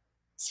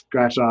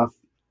scratch off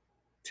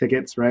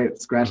tickets, right?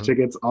 Scratch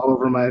tickets all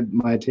over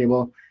my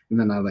table, and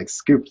then I like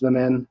scooped them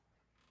in.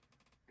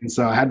 And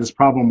so I had this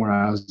problem where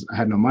I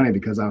had no money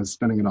because I was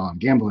spending it all on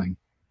gambling.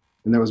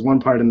 And there was one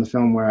part in the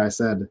film where I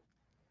said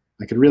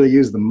I could really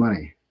use the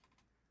money,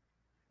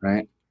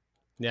 right?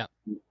 Yeah.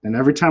 And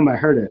every time I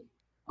heard it,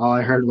 all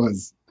I heard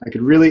was I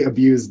could really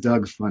abuse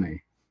Doug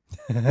funny.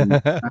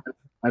 I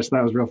just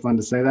thought it was real fun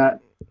to say that.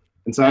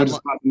 And so I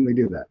just constantly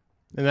do that.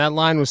 And that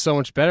line was so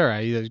much better.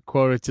 I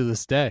quote it to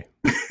this day.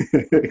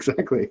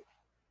 Exactly.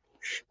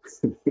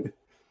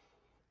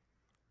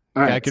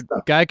 All right.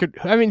 Guy could.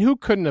 I mean, who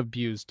couldn't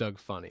abuse Doug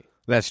Funny?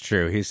 That's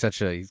true. He's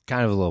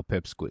kind of a little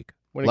pipsqueak.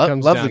 When it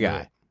comes down the to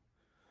guy.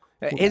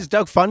 it. Is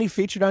Doug Funny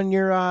featured on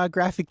your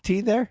graphic tee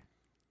there?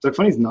 Doug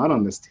Funny's not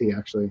on this tee,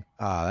 actually.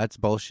 Oh, that's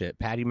bullshit.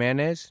 Patty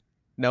Mayonnaise?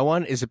 No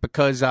one? Is it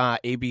because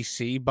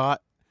ABC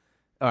bought,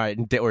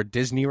 or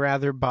Disney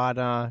rather bought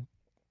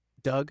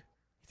Doug?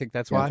 You think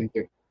that's why? I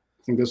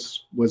think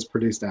this was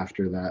produced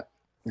after that.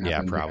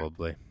 Yeah,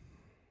 probably.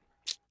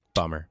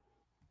 Bummer.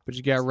 But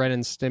you got Ren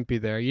and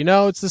Stimpy there. You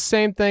know, it's the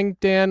same thing,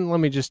 Dan. Let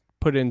me just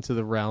put it into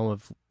the realm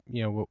of,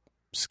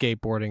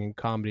 skateboarding and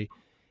comedy.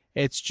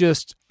 It's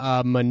just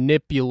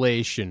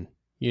manipulation,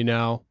 you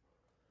know?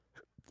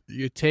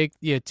 You take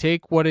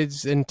what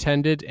is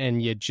intended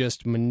and you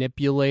just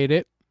manipulate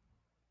it,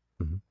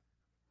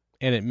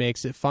 and it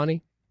makes it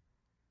funny.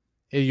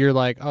 You're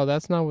like, oh,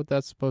 that's not what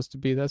that's supposed to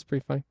be. That's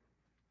pretty funny.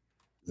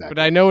 Exactly.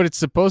 But I know what it's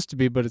supposed to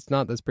be, but it's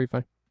not. That's pretty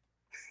funny.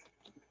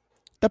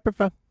 That's pretty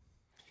fun.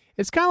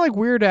 It's kind of like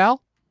Weird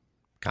Al.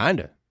 Kind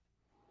of.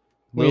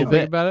 When you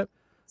think about it.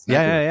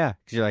 Yeah.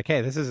 Because you're like,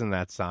 hey, this isn't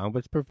that song, but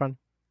it's pretty fun.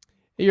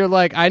 You're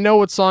like, I know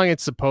what song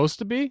it's supposed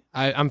to be.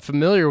 I'm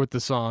familiar with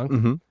the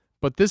song,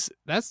 but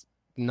that's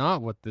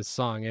not what this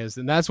song is,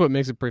 and that's what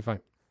makes it pretty fun.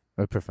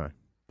 That's pretty fun.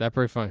 That's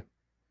pretty fun.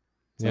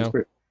 Sounds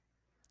great.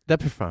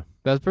 That's pretty fun.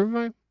 That's pretty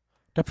fun.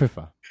 That's pretty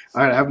fun.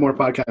 All right, I have more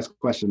podcast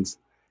questions.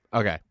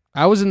 Okay.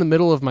 I was in the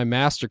middle of my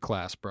master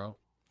class, bro.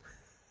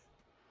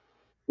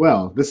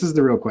 Well, this is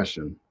the real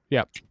question.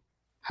 Yep.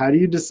 How do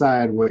you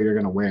decide what you're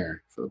going to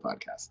wear for the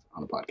podcast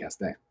on the podcast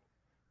day?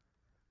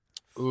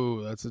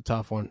 Ooh, that's a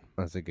tough one.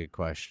 That's a good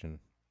question.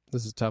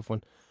 This is a tough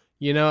one.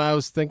 I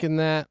was thinking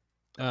that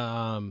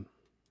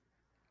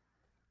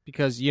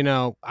because,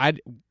 I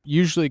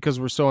usually, because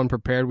we're so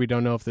unprepared, we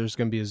don't know if there's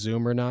going to be a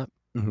Zoom or not.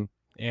 Mm-hmm.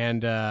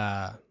 And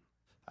I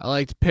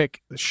like to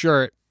pick the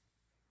shirt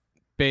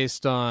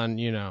based on,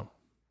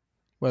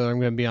 whether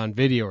I'm going to be on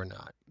video or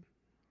not.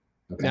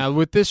 Okay. Now,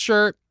 with this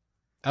shirt,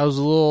 I was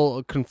a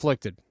little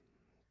conflicted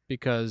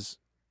because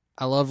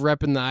I love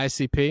repping the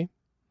ICP.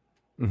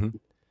 Mm-hmm.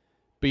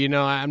 But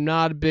I'm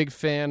not a big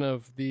fan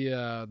of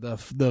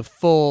the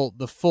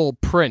full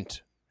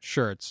print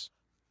shirts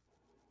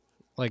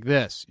like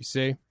this. You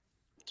see?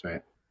 That's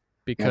right.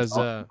 Because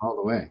all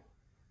the way.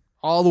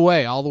 all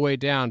the way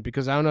down.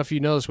 Because I don't know if you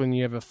notice when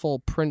you have a full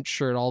print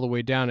shirt all the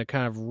way down, it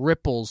kind of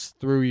ripples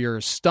through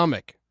your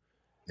stomach,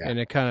 and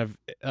it kind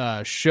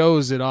of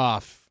shows it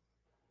off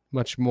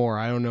much more.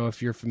 I don't know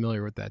if you're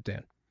familiar with that,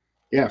 Dan.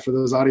 Yeah, for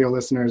those audio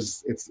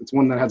listeners, it's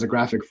one that has a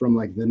graphic from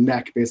like the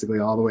neck basically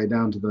all the way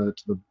down to the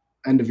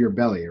end of your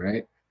belly,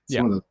 right? It's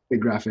one of those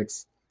big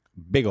graphics.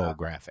 Big old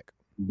graphic.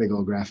 Big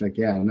old graphic.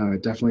 Yeah, no,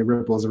 it definitely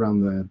ripples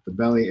around the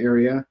belly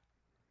area.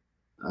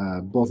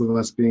 Both of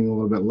us being a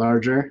little bit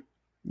larger.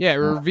 Yeah,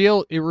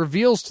 it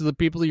reveals to the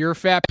people you're a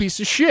fat piece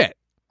of shit.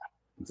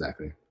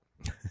 Exactly.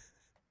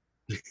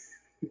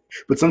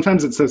 But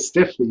sometimes it's so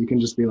stiff that you can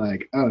just be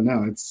like, oh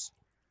no, it's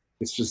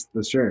just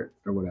the shirt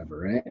or whatever,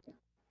 right?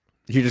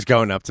 You're just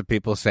going up to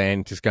people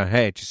saying,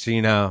 hey, just so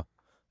you know,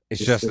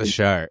 it's just the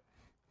shirt.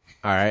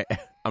 All right?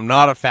 I'm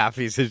not a fat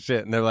piece of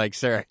shit. And they're like,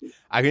 sir,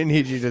 I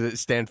need you to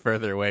stand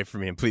further away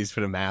from me and please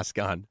put a mask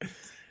on.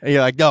 And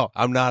you're like, no,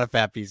 I'm not a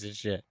fat piece of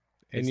shit.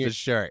 It's the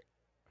shirt.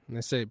 And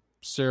I say,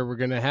 sir, we're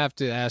going to have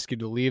to ask you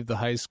to leave the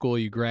high school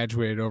you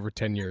graduated over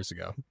 10 years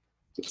ago.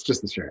 It's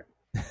just the shirt.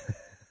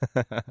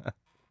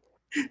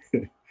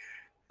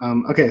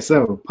 Okay,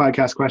 so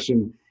podcast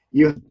question.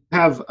 You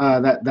have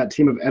that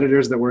team of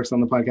editors that works on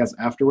the podcast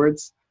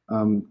afterwards.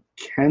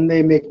 Can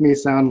they make me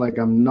sound like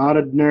I'm not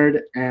a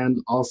nerd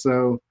and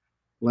also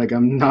like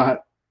I'm not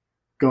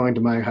going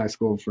to my high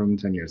school from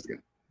 10 years ago?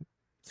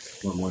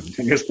 Well, more than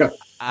 10 years ago.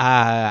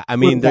 I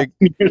mean, they'll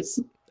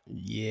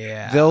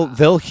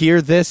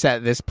hear this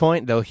at this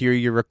point. They'll hear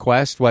your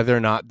request. Whether or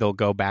not they'll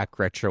go back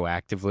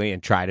retroactively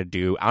and try to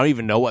do, I don't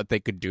even know what they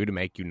could do to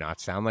make you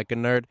not sound like a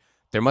nerd.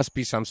 There must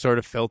be some sort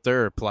of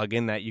filter or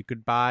plugin that you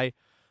could buy.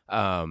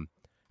 So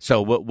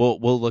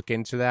we'll look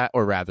into that,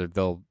 or rather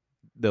they'll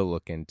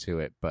look into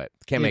it, but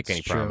can't make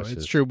any promises.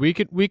 It's true. We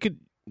could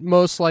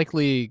most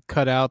likely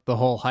cut out the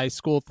whole high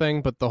school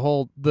thing, but the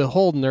whole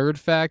nerd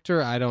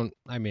factor, I don't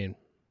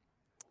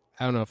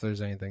know if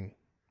there's anything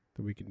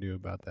that we can do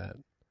about that.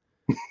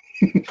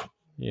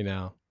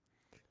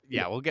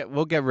 Yeah, we'll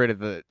get rid of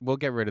the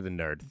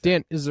nerd thing.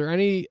 Dan, is there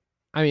any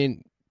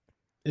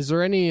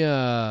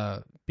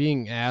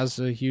being as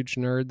a huge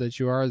nerd that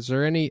you are, is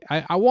there any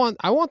I want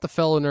the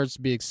fellow nerds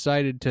to be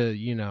excited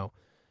to,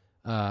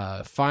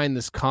 find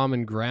this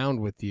common ground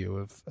with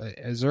you.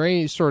 Is there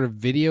any sort of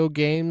video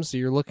games that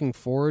you're looking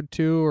forward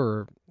to,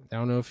 or I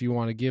don't know if you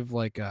want to give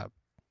like a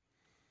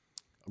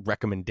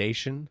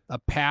recommendation? A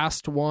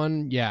past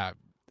one, yeah.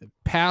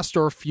 Past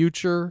or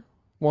future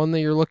one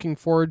that you're looking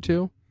forward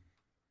to?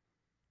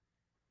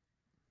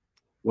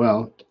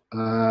 Well,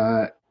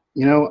 I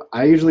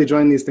usually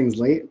join these things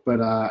late, but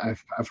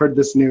I've heard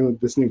this new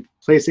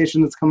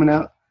PlayStation that's coming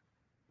out.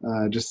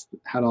 Just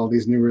had all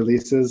these new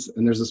releases,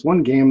 and there's this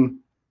one game.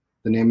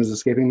 The name is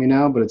escaping me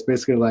now, but it's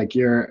basically like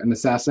you're an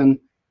assassin,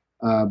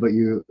 but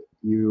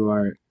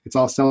it's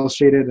all cel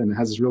shaded and it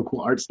has this real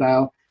cool art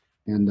style,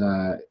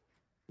 and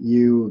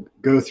you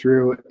go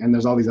through and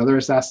there's all these other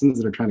assassins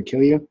that are trying to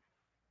kill you,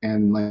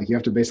 and like you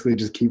have to basically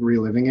just keep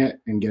reliving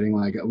it and getting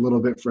like a little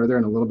bit further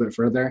and a little bit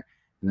further,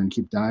 and then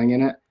keep dying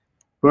in it.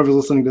 Whoever's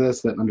listening to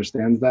this that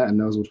understands that and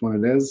knows which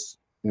one it is,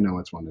 they know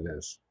which one it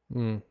is.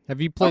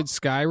 Have you played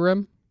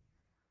Skyrim?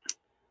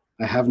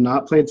 I have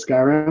not played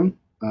Skyrim,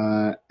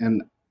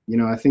 and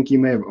I think you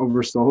may have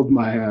oversold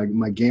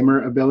my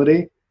gamer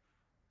ability.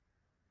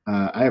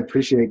 I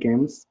appreciate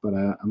games, but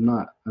I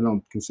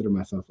don't consider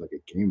myself like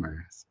a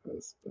gamer, I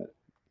suppose. But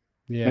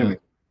yeah. Anyway,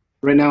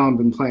 right now I've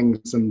been playing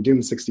some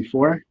Doom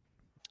 64.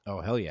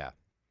 Oh, hell yeah.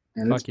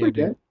 And it's pretty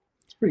good.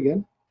 It's pretty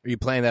good. Are you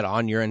playing that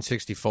on your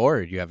N64,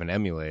 or do you have an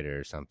emulator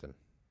or something?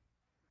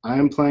 I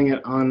am playing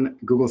it on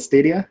Google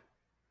Stadia.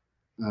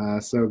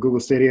 So Google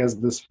Stadia is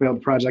this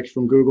failed project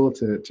from Google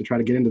to try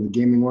to get into the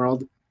gaming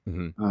world.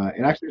 Mm-hmm.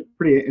 It actually is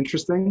pretty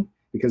interesting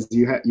because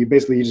you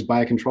basically just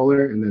buy a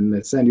controller and then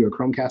they send you a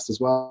Chromecast as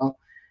well,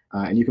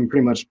 and you can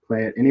pretty much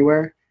play it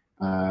anywhere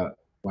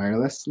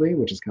wirelessly,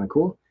 which is kind of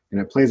cool.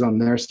 And it plays on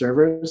their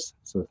servers,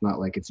 so it's not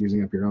like it's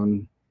using up your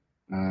own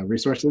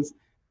resources.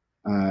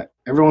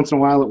 Every once in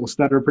a while, it will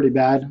stutter pretty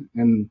bad,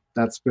 and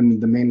that's been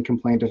the main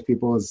complaint of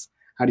people is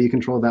how do you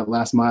control that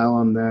last mile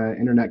on the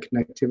internet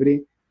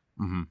connectivity?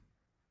 Mm-hmm.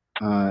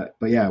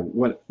 But yeah,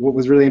 what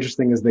was really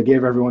interesting is they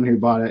gave everyone who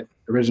bought it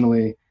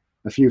originally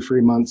a few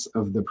free months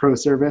of the Pro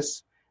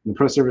service. In the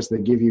Pro service, they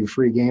give you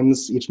free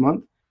games each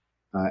month,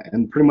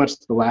 and pretty much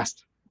the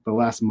last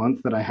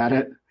month that I had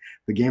it,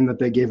 the game that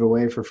they gave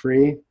away for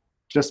free,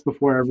 just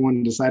before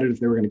everyone decided if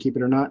they were going to keep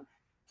it or not,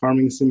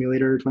 Farming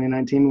Simulator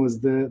 2019 was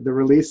the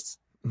release.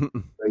 So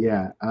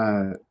yeah,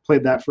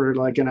 played that for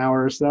like an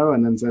hour or so,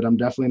 and then said I'm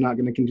definitely not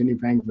going to continue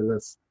paying for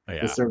this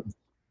service.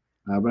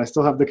 But I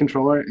still have the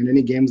controller, and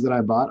any games that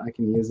I bought, I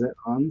can use it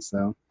on.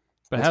 So,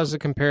 but how does it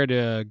compare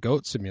to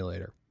Goat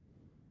Simulator?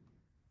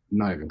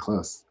 Not even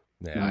close.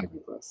 Yeah. Not even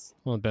close.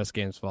 One of the best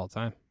games of all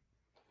time.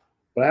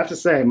 But I have to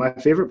say, my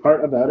favorite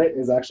part about it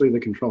is actually the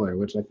controller,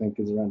 which I think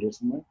is around here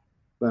somewhere.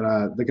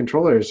 But the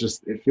controller is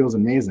just, it feels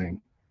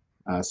amazing.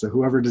 So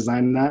whoever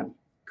designed that,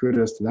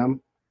 kudos to them.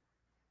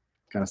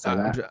 Gotta say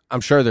that. I'm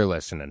sure they're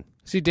listening.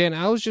 See, Dan,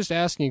 I was just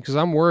asking because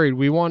I'm worried.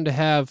 We wanted to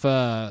have,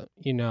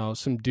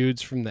 some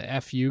dudes from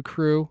the FU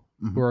crew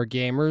who are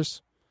gamers,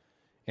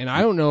 and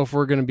I don't know if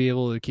we're going to be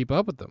able to keep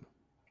up with them.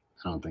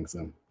 I don't think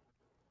so.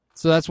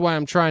 So that's why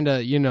I'm trying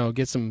to,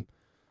 get some.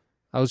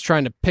 I was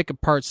trying to pick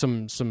apart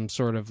some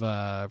sort of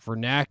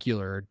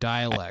vernacular or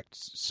dialect.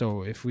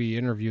 So if we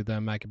interview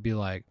them, I could be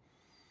like,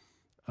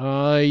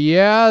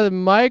 the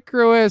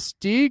micro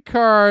SD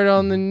card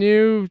on the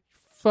new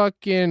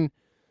fucking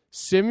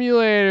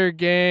simulator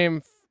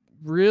game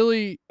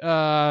really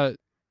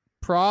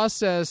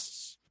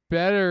processed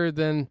better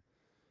than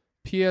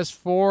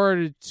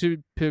PS4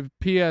 to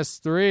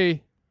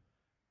PS3.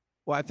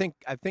 Well, I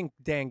think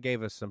Dan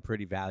gave us some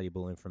pretty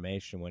valuable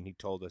information when he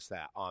told us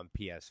that on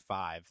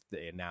PS5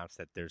 they announced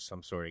that there's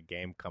some sort of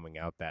game coming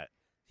out that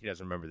he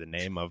doesn't remember the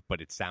name of,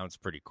 but it sounds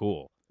pretty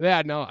cool.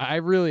 Yeah, no, I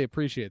really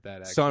appreciate that.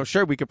 Actually. So I'm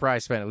sure we could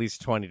probably spend at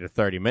least 20 to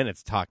 30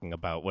 minutes talking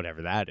about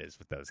whatever that is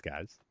with those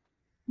guys.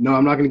 No,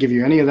 I'm not going to give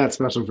you any of that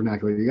special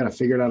vernacular. You got to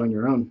figure it out on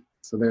your own.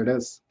 So there it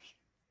is.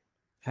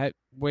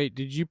 Wait,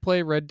 did you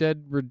play Red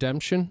Dead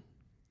Redemption?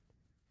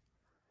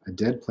 I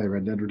did play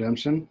Red Dead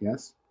Redemption,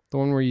 yes. The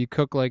one where you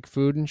cook like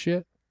food and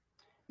shit?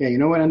 Yeah, you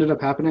know what ended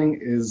up happening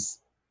is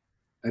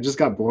I just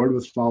got bored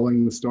with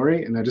following the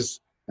story, and I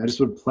just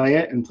would play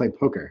it and play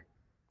poker,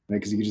 right?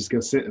 Because you could just go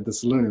sit at the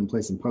saloon and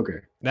play some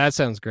poker. That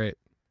sounds great.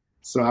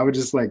 So I would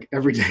just like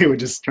every day would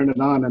just turn it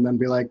on and then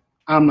be like,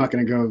 I'm not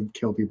going to go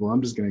kill people.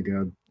 I'm just going to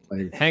go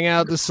play. Hang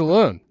out at the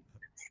saloon.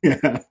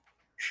 Yeah.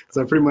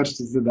 So I pretty much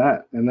just did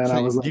that. And then So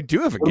I was like, you do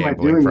have a what am I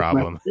gambling doing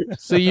problem.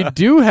 So you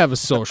do have a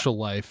social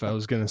life, I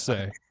was going to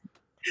say.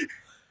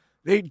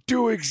 They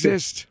do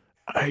exist.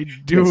 I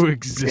do Yeah, I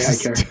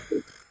exist.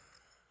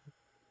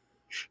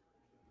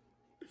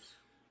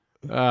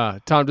 care.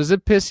 Tom, does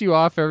it piss you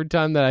off every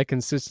time that I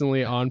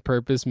consistently on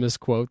purpose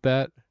misquote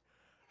that?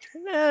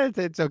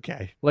 It's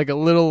okay. Like a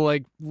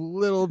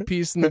little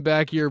piece in the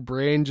back of your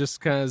brain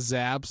just kind of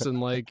zaps and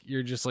like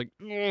you're just like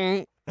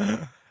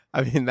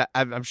I mean,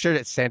 I'm sure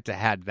that Santa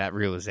had that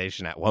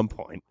realization at one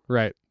point.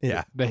 Right.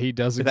 Yeah. That he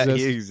does exist. That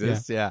he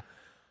exists, yeah.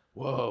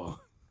 Whoa.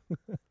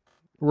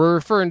 We're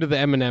referring to the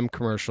M&M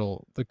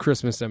commercial, the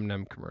Christmas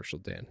M&M commercial,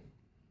 Dan.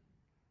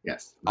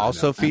 Yes.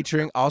 Also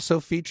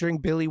featuring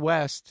Billy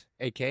West,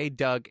 a.k.a.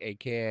 Doug,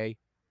 a.k.a.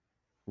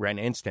 Ren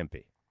and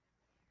Stimpy.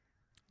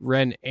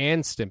 Ren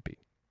and Stimpy.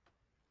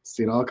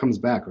 See, it all comes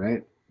back,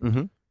 right?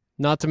 Mm-hmm.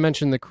 Not to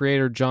mention the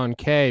creator, John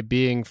Kay,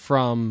 being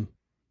from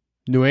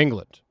New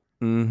England.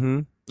 Mm-hmm.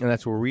 And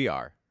that's where we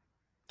are.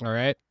 All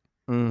right?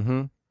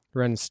 Mm-hmm.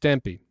 Ren and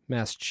Stimpy,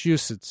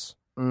 Massachusetts.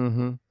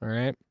 Mm-hmm. All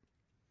right?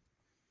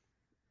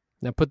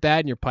 Now put that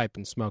in your pipe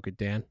and smoke it,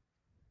 Dan.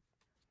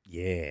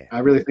 Yeah. I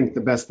really think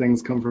the best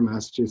things come from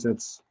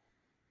Massachusetts.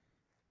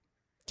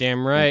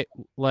 Damn right.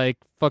 Like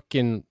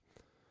fucking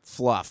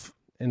Fluff.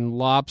 and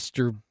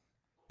lobster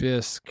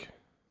bisque.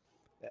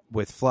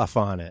 With fluff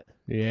on it.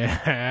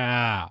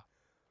 Yeah.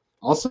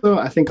 Also,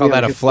 I think Call we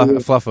that have a history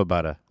with- fluffa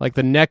butter. Like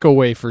the Necco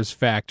Wafers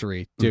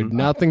factory. Dude, Mhm.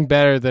 nothing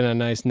better than a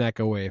nice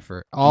Necco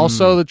wafer.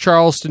 Also the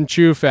Charleston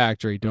Chew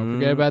factory. Don't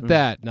forget about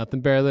that.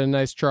 Nothing better than a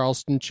nice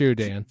Charleston Chew,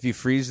 Dan. If you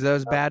freeze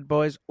those bad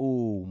boys,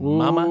 ooh,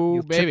 mama,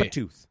 you'll baby. chip a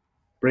tooth.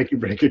 break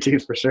your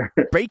teeth for sure.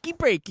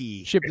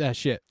 Breaky. Chip that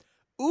shit.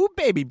 Ooh,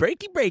 baby,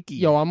 breaky.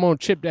 Yo, I'm gonna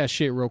chip that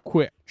shit real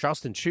quick.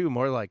 Charleston Chew,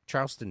 more like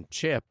Charleston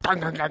Chip. I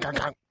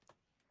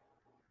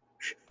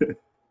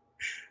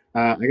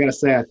gotta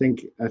say, I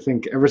think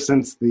ever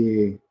since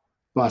the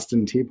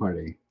Boston Tea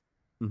Party,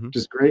 Mhm.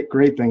 just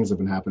great things have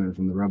been happening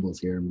from the rebels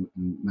here in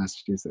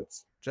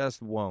Massachusetts.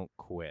 Just won't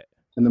quit.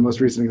 And the most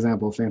recent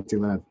example, Fancy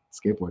Lad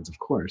skateboards, of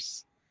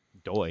course.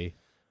 Doy.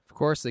 Of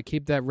course, they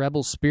keep that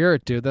rebel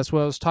spirit, dude. That's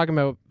what I was talking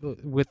about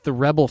with the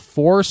rebel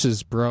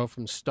forces, bro,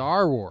 from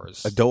Star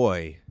Wars.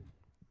 Adoy.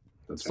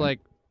 That's It's right. like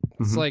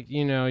it's like,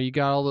 you know, you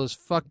got all those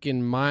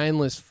fucking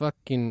mindless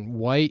fucking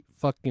white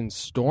fucking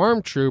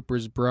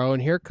stormtroopers, bro,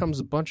 and here comes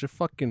a bunch of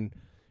fucking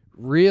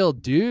real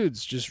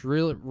dudes just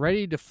real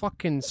ready to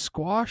fucking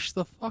squash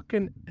the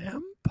fucking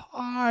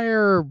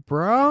empire,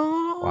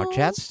 bro. Watch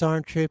out,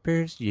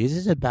 stormtroopers.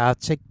 You's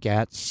about to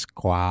get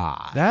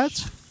squashed.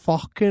 That's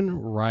fucking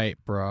right,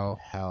 bro.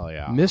 Hell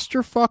yeah.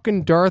 Mr.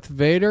 fucking Darth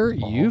Vader,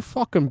 you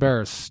fucking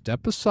better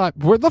step aside.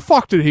 Where the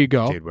fuck did he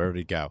go? Dude, where did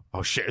he go?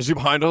 Oh shit, is he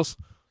behind us?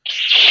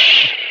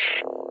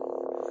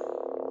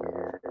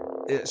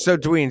 So,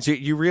 Dwayne,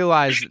 you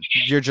realize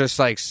you're just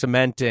like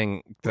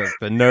cementing the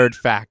nerd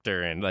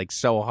factor and like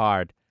so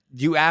hard.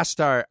 You asked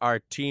our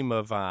team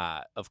of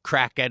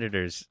crack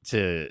editors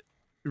to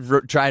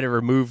try to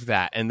remove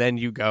that, and then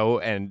you go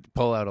and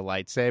pull out a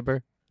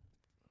lightsaber.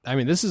 I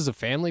mean, this is a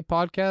family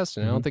podcast,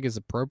 and I don't think it's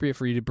appropriate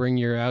for you to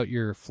bring out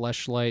your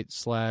fleshlight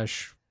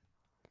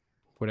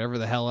 / whatever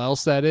the hell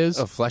else that is.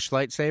 A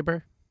fleshlight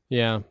saber?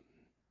 Yeah,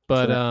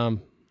 but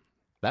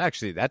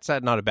That's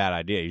not a bad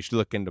idea. You should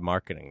look into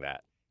marketing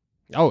that.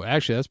 oh,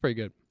 actually, that's pretty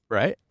good.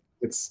 Right?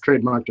 It's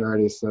trademarked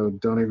already, so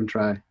don't even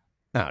try.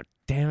 Oh,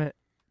 damn it.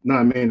 No,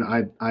 I mean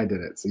I did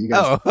it, so you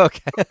guys. Oh,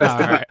 okay. all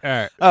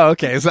right. Oh,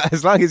 okay.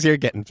 As long as you're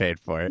getting paid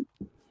for it.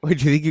 Wait,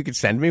 do you think you could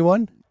send me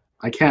one?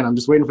 I can. I'm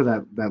just waiting for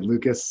that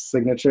Lucas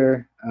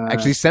signature.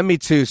 Actually, send me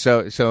two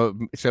so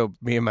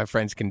me and my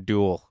friends can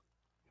duel.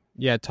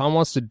 Yeah, Tom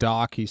wants to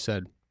dock. He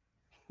said.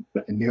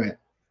 I knew it.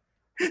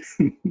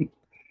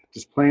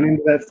 Just playing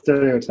into that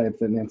stereotype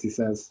that Nancy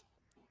says.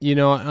 You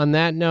know, on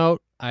that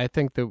note, I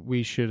think that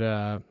we should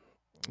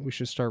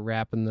start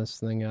wrapping this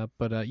thing up.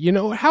 But you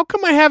know, how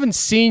come I haven't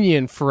seen you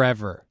in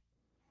forever?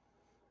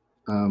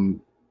 The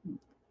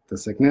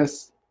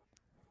sickness.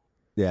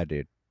 Yeah,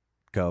 dude.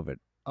 COVID.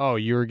 Oh,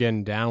 you were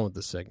getting down with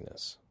the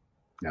sickness,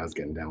 I was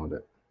getting down with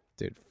it.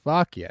 dude.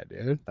 Fuck yeah,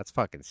 dude. That's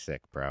fucking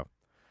sick, bro.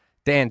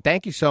 Dan,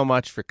 thank you so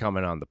much for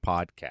coming on the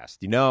podcast.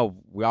 You know,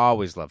 we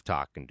always love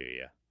talking to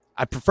you.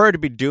 I prefer to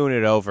be doing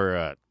it over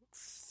a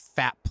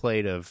fat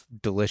plate of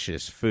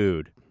delicious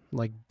food.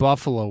 Like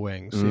buffalo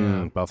wings.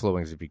 Yeah. Buffalo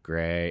wings would be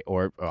great.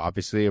 Or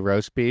obviously a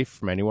roast beef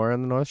from anywhere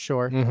on the North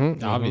Shore.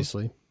 Mm-hmm.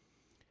 Obviously.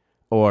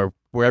 Or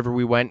wherever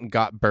we went and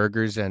got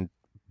burgers and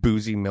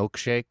boozy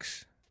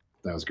milkshakes.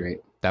 That was great.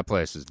 That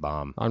place is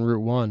bomb. On Route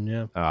 1,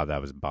 yeah. Oh,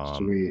 that was Should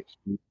bomb. we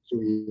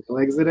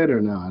exit it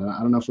or no? I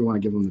don't know if we want to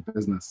give them the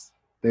business.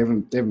 They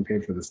haven't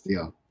paid for this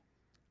deal.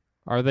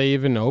 Are they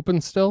even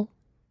open still?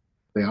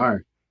 They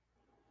are.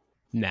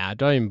 Nah,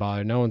 don't even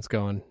bother. No one's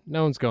going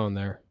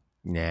there.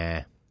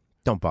 Nah,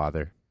 don't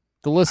bother.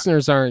 The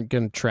listeners aren't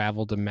going to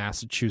travel to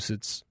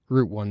Massachusetts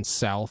Route 1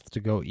 South to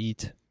go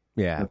eat.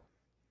 Yeah.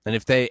 And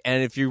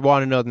if you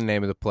want to know the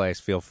name of the place,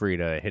 feel free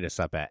to hit us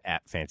up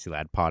at Fancy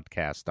Lad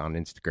Podcast on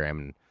Instagram,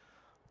 and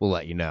we'll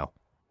let you know.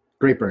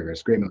 Great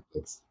burgers, great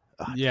milkshakes.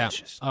 Oh, Yeah.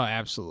 delicious. Oh,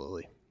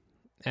 absolutely.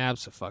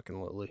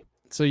 Abso-fucking-lutely.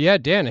 So, yeah,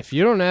 Dan, if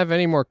you don't have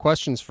any more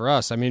questions for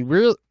us, I mean,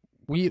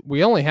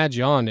 we only had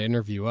you on to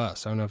interview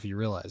us. I don't know if you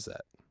realize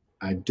that.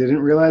 I didn't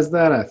realize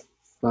that. I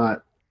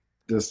thought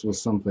this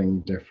was something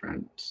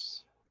different.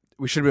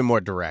 We should have been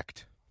more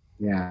direct.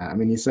 Yeah, I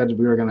mean, you said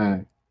we were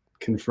gonna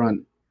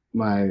confront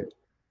my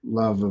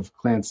love of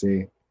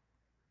Clancy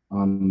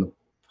on the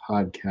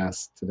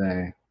podcast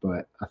today,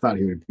 but I thought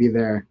he would be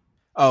there.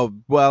 Oh,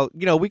 well,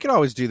 we could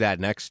always do that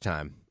next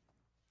time.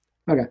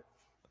 Okay.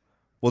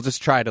 We'll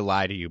just try to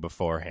lie to you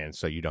beforehand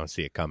so you don't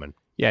see it coming.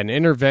 Yeah, an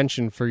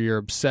intervention for your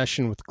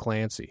obsession with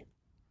Clancy.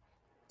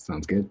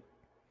 Sounds good.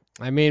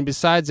 I mean,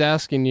 besides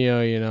asking you,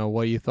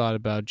 what you thought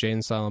about Jay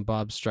and Silent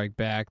Bob Strike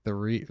Back, the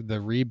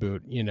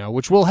reboot,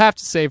 which we'll have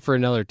to save for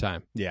another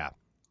time. Yeah,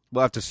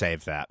 we'll have to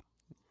save that.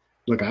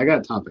 Look, I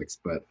got topics,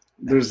 but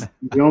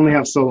we only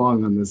have so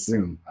long on this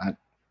Zoom.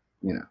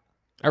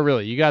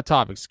 You got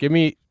topics. Give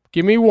me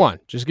one.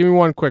 Just give me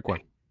one quick one.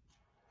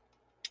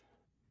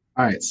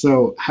 All right.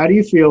 So how do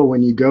you feel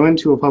when you go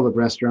into a public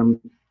restroom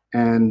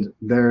and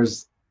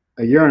there's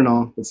a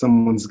urinal that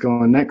someone's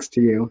going next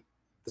to you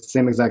at the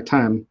same exact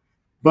time?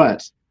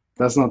 But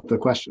that's not the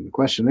question. The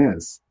question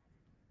is,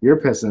 you're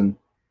pissing,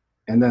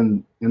 and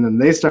then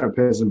they start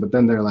pissing, but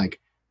then they're like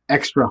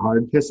extra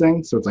hard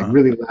pissing, so it's like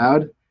really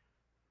loud.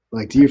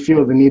 Like, do you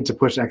feel the need to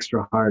push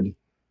extra hard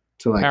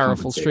to like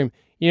Powerful compensate?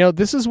 stream.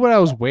 This is what I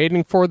was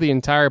waiting for the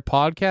entire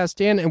podcast,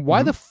 Dan. And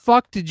why the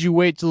fuck did you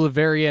wait till the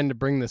very end to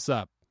bring this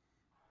up?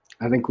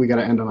 I think we got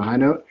to end on a high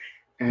note,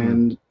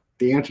 and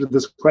the answer to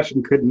this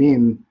question could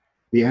mean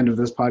the end of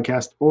this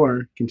podcast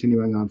or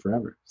continuing on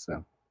forever.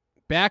 So.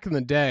 Back in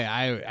the day,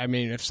 I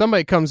mean, if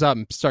somebody comes up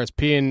and starts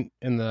peeing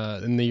in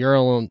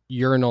the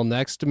urinal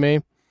next to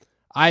me,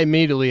 I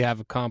immediately have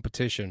a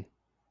competition.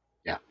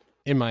 Yeah.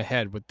 In my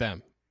head with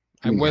them,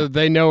 and whether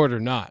they know it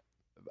or not.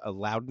 A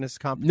loudness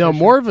competition? No,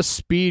 more of a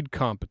speed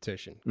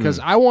competition, because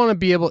I want to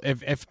be able.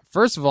 If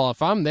first of all,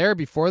 if I'm there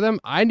before them,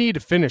 I need to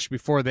finish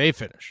before they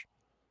finish.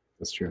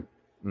 That's true.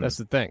 That's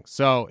the thing.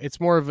 So it's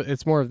more of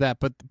that.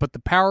 But the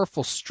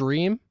powerful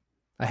stream,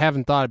 I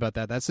haven't thought about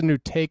that. That's a new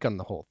take on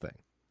the whole thing.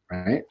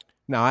 Right.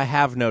 Now, I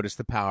have noticed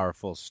the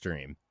powerful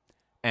stream,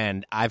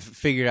 and I've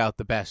figured out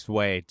the best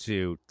way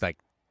to,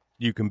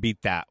 you can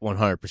beat that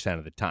 100%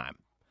 of the time.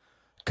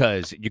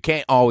 Because you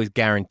can't always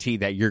guarantee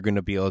that you're going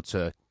to be able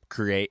to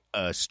create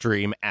a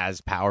stream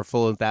as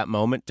powerful at that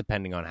moment,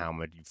 depending on how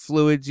much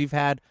fluids you've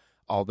had,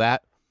 all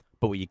that.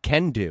 But what you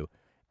can do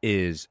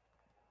is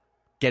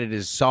get it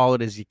as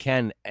solid as you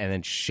can and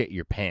then shit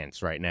your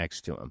pants right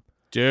next to them.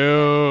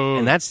 Dude.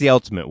 And that's the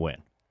ultimate win.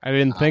 I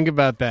didn't think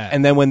about that.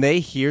 And then when they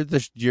hear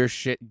your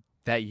shit,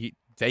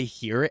 they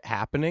hear it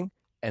happening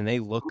and they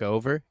look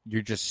over,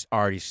 you're just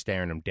already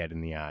staring them dead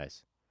in the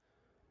eyes.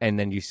 And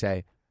then you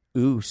say,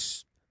 "Ooh,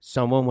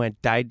 someone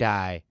went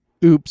die.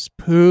 Oops,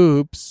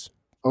 poops."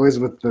 Always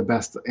with the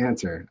best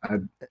answer.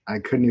 I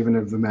couldn't even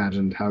have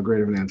imagined how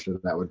great of an answer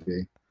that would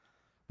be.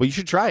 Well, you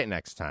should try it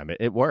next time.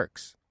 It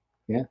works.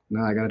 Yeah,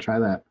 no, I got to try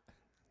that.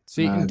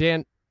 See, and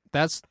Dan,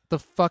 that's the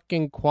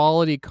fucking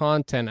quality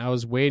content I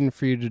was waiting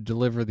for you to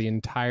deliver the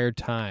entire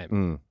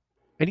time.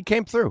 And he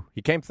came through.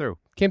 Came through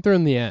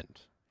in the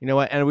end. You know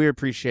what? And we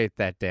appreciate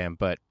that, Dan,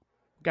 but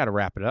we got to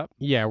wrap it up.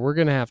 Yeah, we're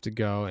going to have to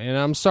go. And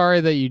I'm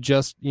sorry that you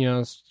just,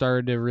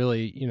 started to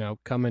really,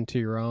 come into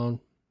your own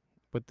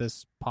with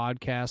this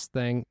podcast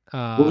thing.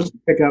 We'll just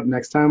pick up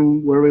next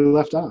time where we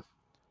left off.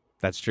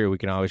 That's true. We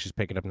can always just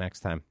pick it up next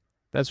time.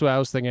 That's what I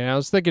was thinking. I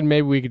was thinking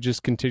maybe we could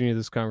just continue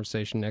this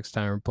conversation next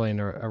time. We're playing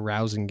a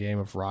rousing game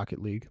of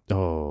Rocket League.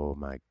 Oh,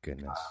 my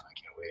goodness. I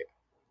can't wait.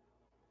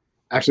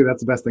 Actually,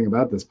 that's the best thing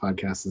about this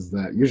podcast is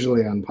that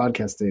usually on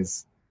podcast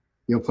days,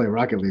 you'll play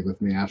Rocket League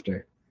with me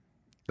after.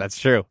 That's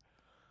true.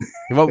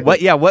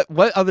 What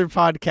other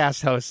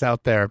podcast hosts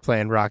out there are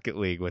playing Rocket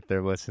League with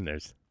their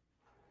listeners?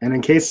 And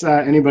in case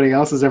anybody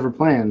else is ever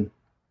playing,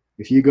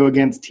 if you go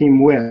against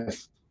Team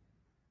Whiff,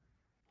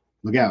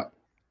 look out.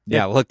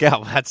 Yeah, look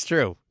out. That's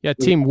true. Yeah,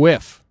 Team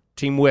Whiff.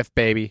 Team Whiff,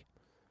 baby.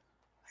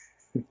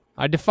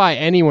 I defy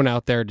anyone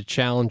out there to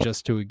challenge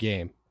us to a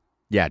game.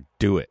 Yeah,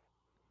 do it.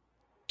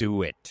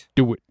 Do it.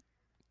 Do it.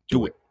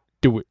 Do it.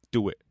 Do it.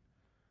 Do it.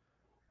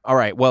 All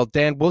right. Well,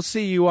 Dan, we'll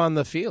see you on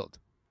the field.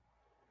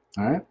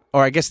 All right.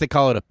 Or I guess they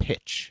call it a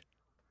pitch.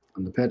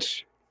 On the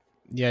pitch.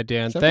 Yeah,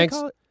 Dan. Is that what they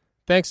call it?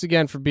 Thanks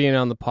again for being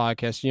on the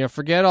podcast.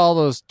 Forget all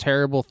those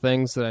terrible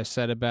things that I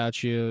said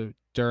about you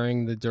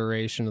during the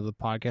duration of the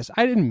podcast.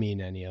 I didn't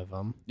mean any of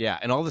them. Yeah,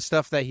 and all the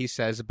stuff that he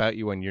says about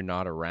you when you're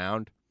not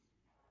around,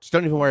 just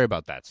don't even worry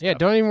about that stuff. Yeah,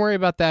 don't even worry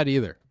about that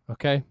either,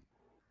 okay?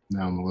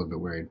 No, I'm a little bit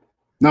worried.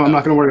 No, I'm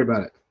not going to worry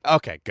about it.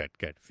 Okay, good.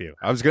 Phew.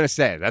 I was going to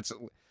say,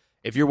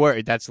 if you're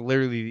worried, that's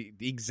literally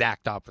the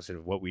exact opposite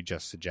of what we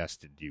just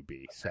suggested you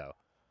be. So,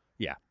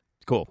 yeah,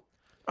 cool.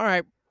 All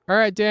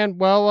right, Dan.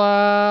 Well,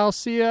 I'll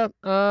see you.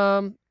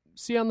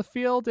 See you on the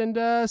field,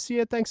 and see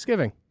you at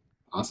Thanksgiving.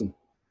 Awesome.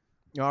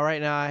 All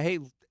right, now, hey,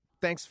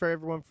 thanks for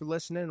everyone for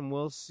listening, and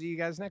we'll see you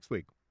guys next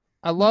week.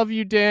 I love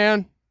you,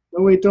 Dan.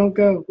 No, wait, don't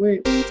go.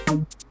 Wait.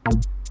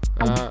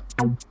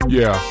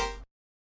 Yeah.